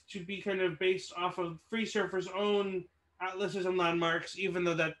it to be kind of based off of FreeSurfer's own atlases and landmarks, even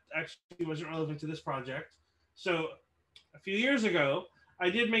though that actually wasn't relevant to this project. So a few years ago, I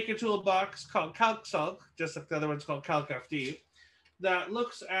did make a toolbox called CalcSulc, just like the other one's called CalcFD, that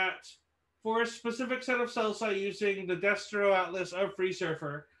looks at, for a specific set of sulci using the Destro atlas of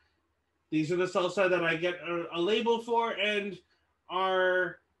FreeSurfer. These are the sulci that I get a label for and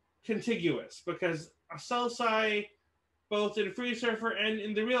are contiguous, because a sulci, both in FreeSurfer and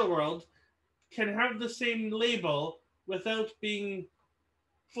in the real world, can have the same label without being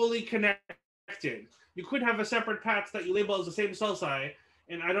fully connected. You could have a separate patch that you label as the same sulci,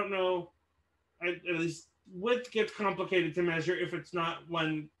 and I don't know, at least width gets complicated to measure if it's not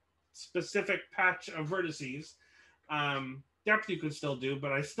one specific patch of vertices. Depth you could still do,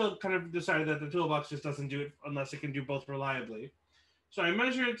 but I still kind of decided that the toolbox just doesn't do it unless it can do both reliably. So I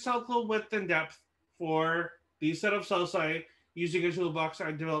measured sulcal width and depth for these set of sulci using a toolbox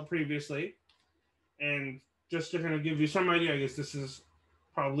I developed previously. And just to kind of give you some idea, I guess this is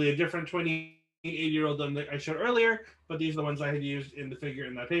probably a different 28-year-old than I showed earlier, but these are the ones I had used in the figure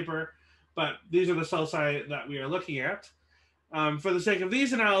in that paper. But these are the sulci that we are looking at. For the sake of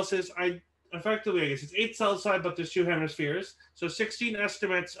these analysis, I effectively, I guess it's 8 sulci, but there's 2 hemispheres. So 16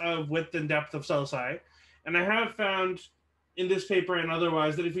 estimates of width and depth of sulci. And I have found in this paper and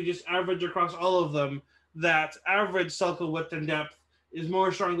otherwise that if you just average across all of them, that average sulcal width and depth is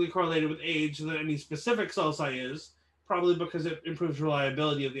more strongly correlated with age than any specific sulci is, probably because it improves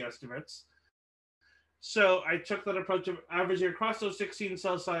reliability of the estimates. So I took that approach of averaging across those 16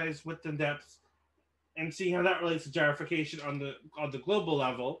 sulci's width and depth and seeing how that relates to gyrification on the global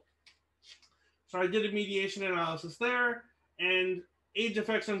level. So I did a mediation analysis there, and age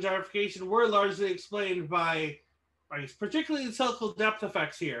effects on gyrification were largely explained by particularly the sulcal depth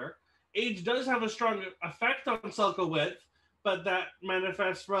effects here. Age does have a strong effect on sulcal width, but that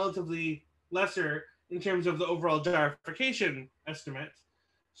manifests relatively lesser in terms of the overall gyrification estimate.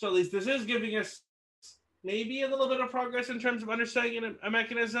 So at least this is giving us maybe a little bit of progress in terms of understanding a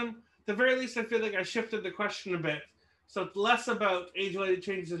mechanism. At the very least, I feel like I shifted the question a bit. So it's less about age-related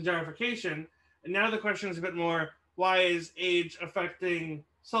changes in gyrification, and now the question is a bit more, why is age affecting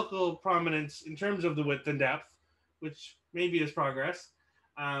sulcal prominence in terms of the width and depth, which maybe is progress.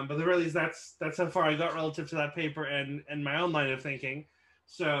 But the very least, that's how far I got relative to that paper and my own line of thinking.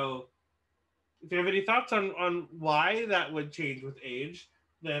 So if you have any thoughts on why that would change with age,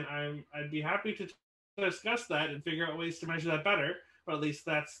 then I'd be happy to discuss that and figure out ways to measure that better. But at least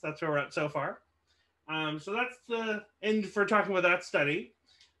that's where we're at so far. So that's the end for talking about that study.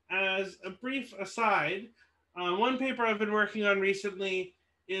 As a brief aside, one paper I've been working on recently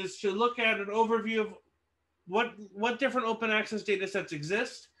is to look at an overview of what different open access data sets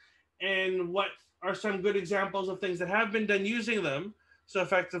exist and what are some good examples of things that have been done using them. So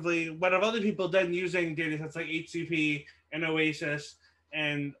effectively, what have other people done using data sets like HCP and OASIS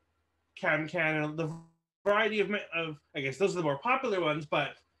and CAN, and the variety of, I guess those are the more popular ones,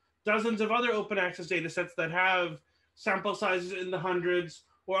 but dozens of other open access data sets that have sample sizes in the hundreds,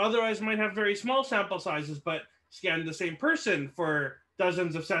 or otherwise might have very small sample sizes, but scan the same person for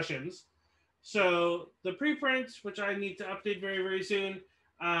dozens of sessions. So the preprint, which I need to update very, very soon,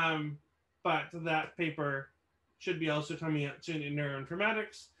 but that paper should be also coming out soon in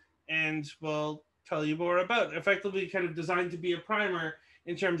neuroinformatics, and we'll tell you more about. Effectively kind of designed to be a primer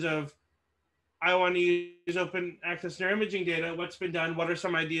in terms of, I want to use open access neuroimaging data, what's been done, what are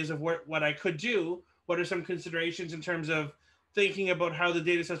some ideas of what I could do, what are some considerations in terms of thinking about how the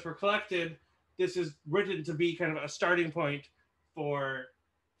data sets were collected, this is written to be kind of a starting point for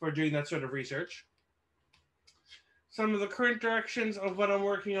doing that sort of research. Some of the current directions of what I'm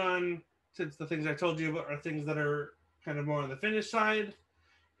working on, since the things I told you about are things that are kind of more on the finished side,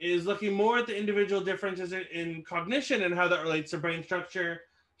 is looking more at the individual differences in cognition and how that relates to brain structure.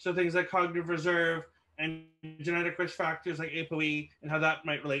 So things like cognitive reserve and genetic risk factors like ApoE and how that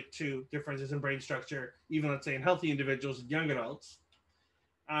might relate to differences in brain structure, even let's say in healthy individuals and young adults.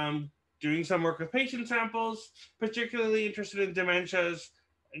 Doing some work with patient samples, particularly interested in dementias.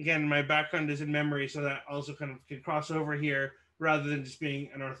 Again, my background is in memory, so that also kind of can cross over here rather than just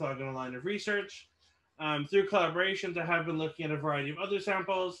being an orthogonal line of research. Through collaborations, I have been looking at a variety of other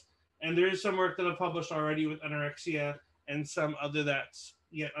samples, and there is some work that I've published already with anorexia and some other that's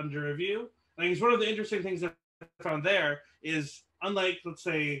yet under review. I think one of the interesting things that I found there is, unlike, let's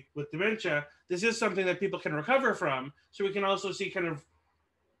say, with dementia, this is something that people can recover from. So we can also see kind of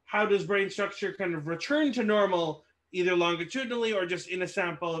how does brain structure kind of return to normal, either longitudinally or just in a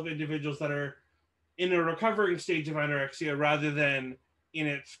sample of individuals that are in a recovering stage of anorexia rather than in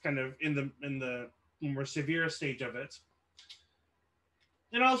its kind of in the more severe stage of it.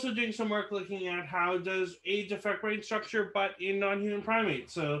 And also doing some work looking at how does age affect brain structure, but in non-human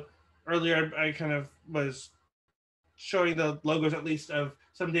primates. So earlier I kind of was showing the logos at least of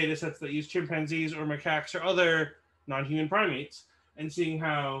some data sets that use chimpanzees or macaques or other non-human primates and seeing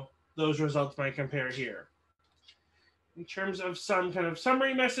how those results might compare here. In terms of some kind of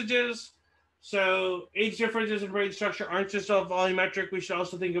summary messages, so age differences in brain structure aren't just all volumetric. We should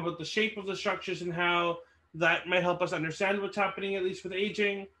also think about the shape of the structures and how that might help us understand what's happening, at least with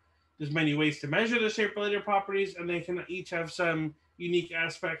aging. There's many ways to measure the shape-related properties, and they can each have some unique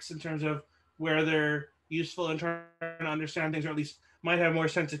aspects in terms of where they're useful in trying to understand things, or at least might have more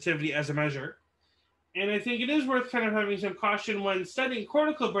sensitivity as a measure. And I think it is worth kind of having some caution when studying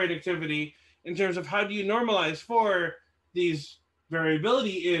cortical brain activity in terms of how do you normalize for these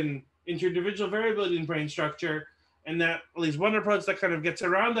variability in interindividual variability in brain structure. And that at least one approach that kind of gets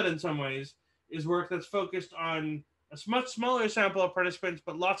around that in some ways is work that's focused on a much smaller sample of participants,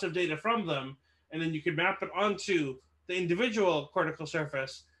 but lots of data from them. And then you could map it onto the individual cortical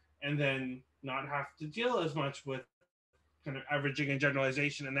surface and then not have to deal as much with kind of averaging and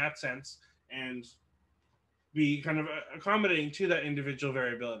generalization in that sense, and be kind of accommodating to that individual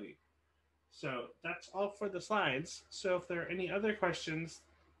variability. So that's all for the slides. So if there are any other questions,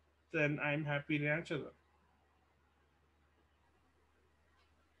 then I'm happy to answer them.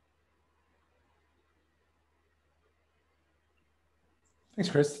 Thanks,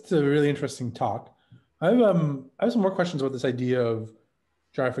 Chris. It's a really interesting talk. I have some more questions about this idea of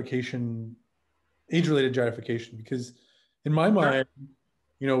gyrification, age-related gyrification, because in my mind,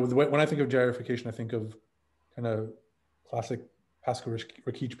 you know, when I think of gyrification, I think of kind of classic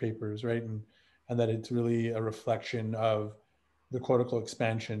Pascal-Rakich papers, right? And that it's really a reflection of the cortical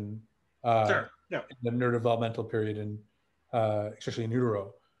expansion in the neurodevelopmental period, and especially in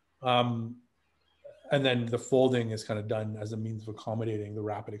utero. And then the folding is kind of done as a means of accommodating the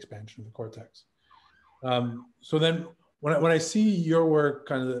rapid expansion of the cortex. So then when I see your work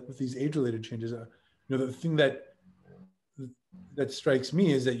kind of with these age-related changes, you know, the thing that strikes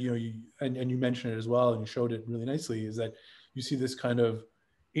me is that, you know, and you mentioned it as well, and you showed it really nicely, is that you see this kind of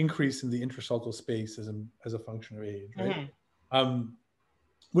increase in the intrasulcal space as a function of age, right? Mm-hmm.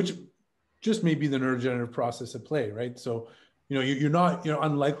 Which just may be the neurodegenerative process at play, right? So, you know, you're not, you know,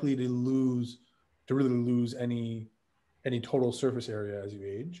 unlikely to really lose any total surface area as you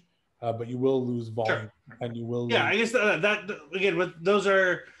age, but you will lose volume, and you will. Yeah, I guess that again, those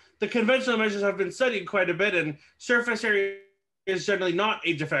are the conventional measures have been studied quite a bit, and surface area is generally not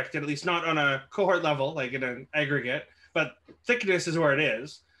age affected, at least not on a cohort level, like in an aggregate, but thickness is where it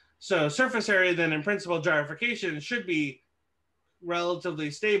is. So surface area then in principle gyrification should be relatively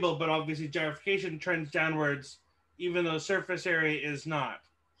stable, but obviously gyrification trends downwards, even though surface area is not.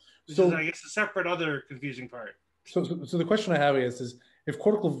 Which is, I guess, a separate other confusing part. So the question I have, I guess, is if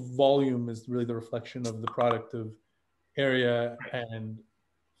cortical volume is really the reflection of the product of area and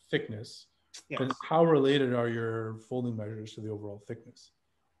thickness, then how related are your folding measures to the overall thickness?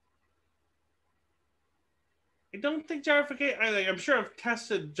 I don't think gyrification. I'm sure I've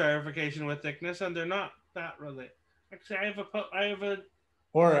tested gyrification with thickness, and they're not that related. Actually, I have a.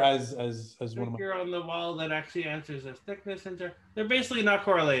 Or as one of my on the wall that actually answers this. Thickness and they're basically not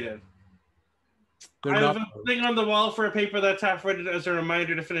correlated. I have a thing on the wall for a paper that's half written as a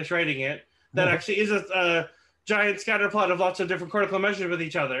reminder to finish writing it. That actually is a giant scatter plot of lots of different cortical measures with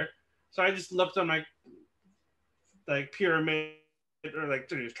each other. So I just looked on my pyramid or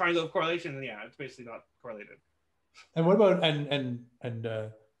triangle of correlation, and yeah, it's basically not correlated. And what about and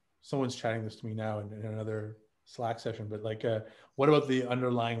someone's chatting this to me now in another Slack session, but like, what about the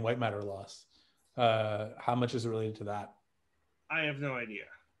underlying white matter loss? How much is it related to that? I have no idea.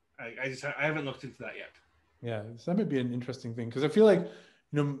 I haven't looked into that yet. Yeah, so that might be an interesting thing, because I feel like,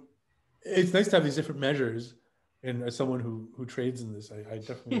 it's nice to have these different measures. And as someone who trades in this, I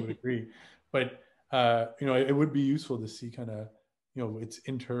definitely would agree. But it would be useful to see kind of its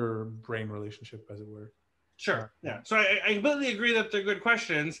inter-brain relationship, as it were. Sure. Yeah. So I completely agree that they're good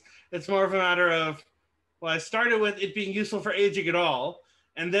questions. It's more of a matter of, well, I started with it being useful for aging at all,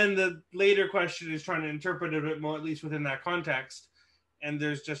 and then the later question is trying to interpret it a bit more, at least within that context. And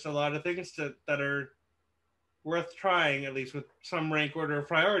there's just a lot of things that are worth trying, at least with some rank order of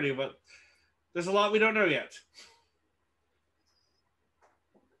priority, but there's a lot we don't know yet.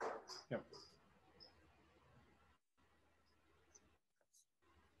 Yep.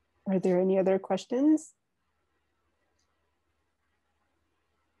 Are there any other questions?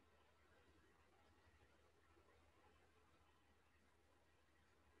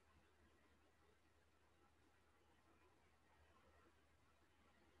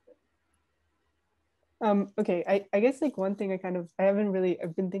 Okay, I guess like one thing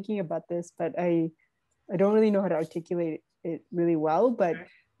I've been thinking about this, but I don't really know how to articulate it really well, but Okay.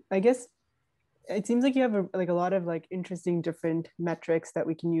 I guess it seems like you have a lot of like interesting different metrics that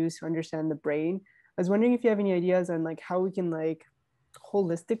we can use to understand the brain. I was wondering if you have any ideas on like how we can like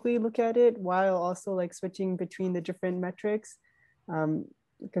holistically look at it while also like switching between the different metrics.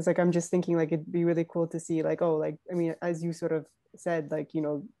 Because like I'm just thinking like it'd be really cool to see like, oh, like I mean, as you sort of said, like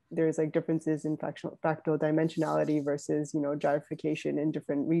there's like differences in fractal dimensionality versus gyrification in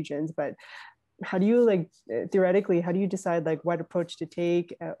different regions, but how do you like theoretically, how do you decide like what approach to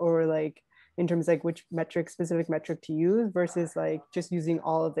take, or like in terms of like which specific metric to use versus like just using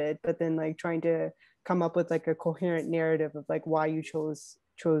all of it, but then like trying to come up with like a coherent narrative of like why you chose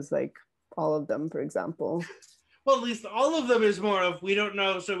like all of them, for example? Well, at least all of them is more of we don't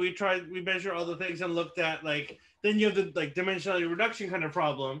know, so we measure all the things and looked at like, then you have the like dimensionality reduction kind of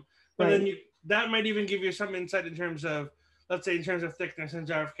problem, but Right. then that might even give you some insight in terms of, let's say in terms of thickness and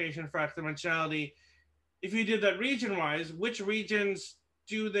gyrification, fractal dimensionality. If you did that region wise, which regions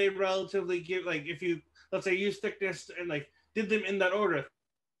do they relatively give, like if you, let's say, use thickness and like did them in that order,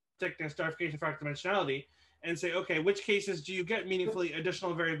 thickness, gyrification, fractal dimensionality, and say, okay, which cases do you get meaningfully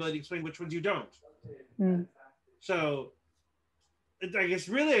additional variability, explain which ones you don't. Mm. So I guess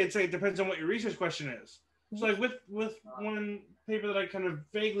really I'd say it depends on what your research question is. So like with one paper that I kind of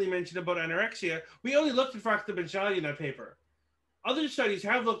vaguely mentioned about anorexia, we only looked at fractal dimensionality in that paper. Other studies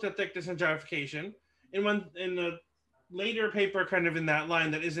have looked at thickness and gyrification. In the later paper kind of in that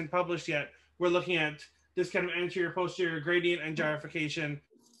line that isn't published yet, we're looking at this kind of anterior posterior gradient and gyrification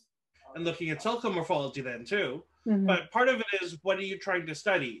and looking at sulcal morphology then too. Mm-hmm. But part of it is, what are you trying to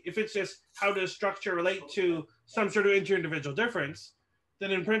study? If it's just how does structure relate to some sort of inter-individual difference,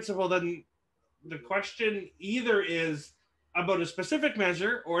 then in principle, then the question either is about a specific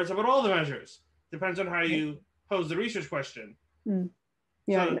measure or it's about all the measures. Depends on how you pose the research question. Mm.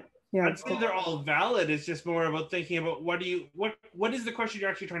 Yeah, So yeah. I'd say they're all valid. It's just more about thinking about what is the question you're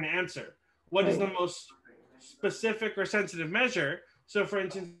actually trying to answer? What is the most specific or sensitive measure? So for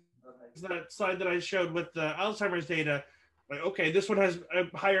instance, that slide that I showed with the Alzheimer's data, like, okay, this one has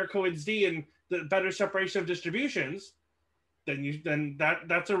a higher coincidence D and the better separation of distributions, then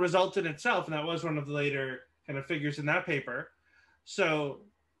that's a result in itself. And that was one of the later kind of figures in that paper. So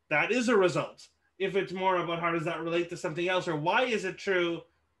that is a result. If it's more about how does that relate to something else or why is it true,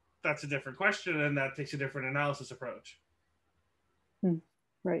 that's a different question, and that takes a different analysis approach.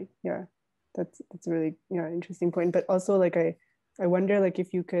 Right. Yeah. That's a really interesting point. But also like I wonder like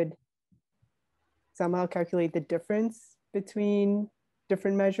if you could somehow calculate the difference between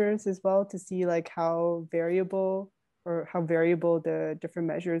different measures as well to see like how variable the different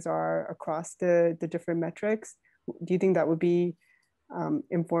measures are across the different metrics. Do you think that would be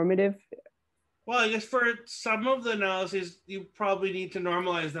informative? Well, I guess for some of the analyses, you probably need to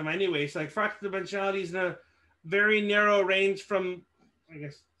normalize them anyway. So like fractal dimensionality is in a very narrow range from, I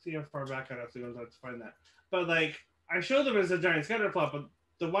guess, see how far back I'd have to go to find that. But like I show them as a giant scatter plot, but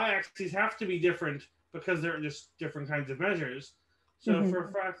the y-axes have to be different because they're just different kinds of measures. So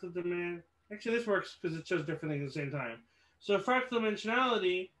for fractal dimension, actually this works because it shows different things at the same time. So fractal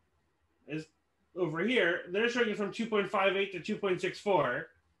dimensionality is over here. They're showing it from 2.58 to 2.64.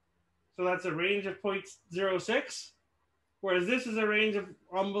 So that's a range of 0.06, whereas this is a range of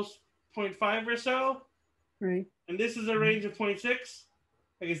almost 0.5 or so. Right. And this is a range of 0.6.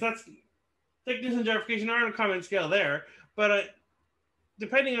 I guess that's thickness and gyrification are on a common scale there. But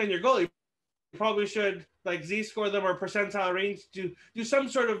depending on your goal, you probably should like z-score them or percentile range, do some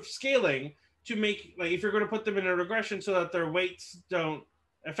sort of scaling to make, like, if you're going to put them in a regression so that their weights don't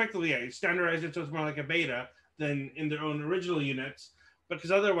effectively standardize it so it's more like a beta than in their own original units,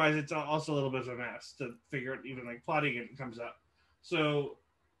 because otherwise it's also a little bit of a mess to figure out, even like plotting it comes up. So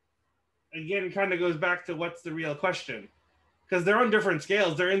again, it kind of goes back to what's the real question, because they're on different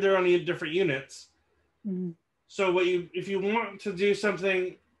scales, they're in their own different units. Mm-hmm. So if you want to do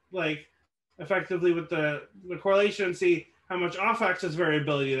something like effectively with the correlation and see how much off-axis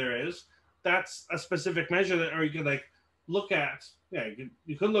variability there is, that's a specific measure that, or you could like look at,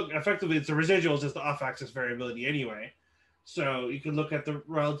 you could look effectively, it's the residuals, is the off-axis variability anyway. So you could look at the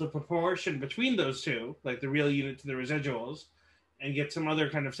relative proportion between those two, like the real unit to the residuals, and get some other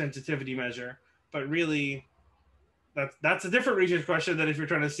kind of sensitivity measure. But really, that's a different research question than if you're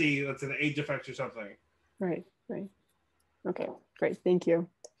trying to see that's an age effect or something. Right. Okay, great, thank you.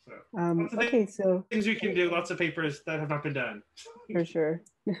 So things we can do, lots of papers that have not been done. For sure,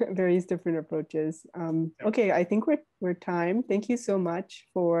 various different approaches. Okay, I think we're time. Thank you so much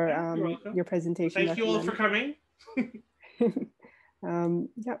for your presentation. Thank you all for coming.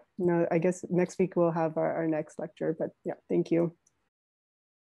 Yeah, no, I guess next week we'll have our next lecture, but yeah, thank you.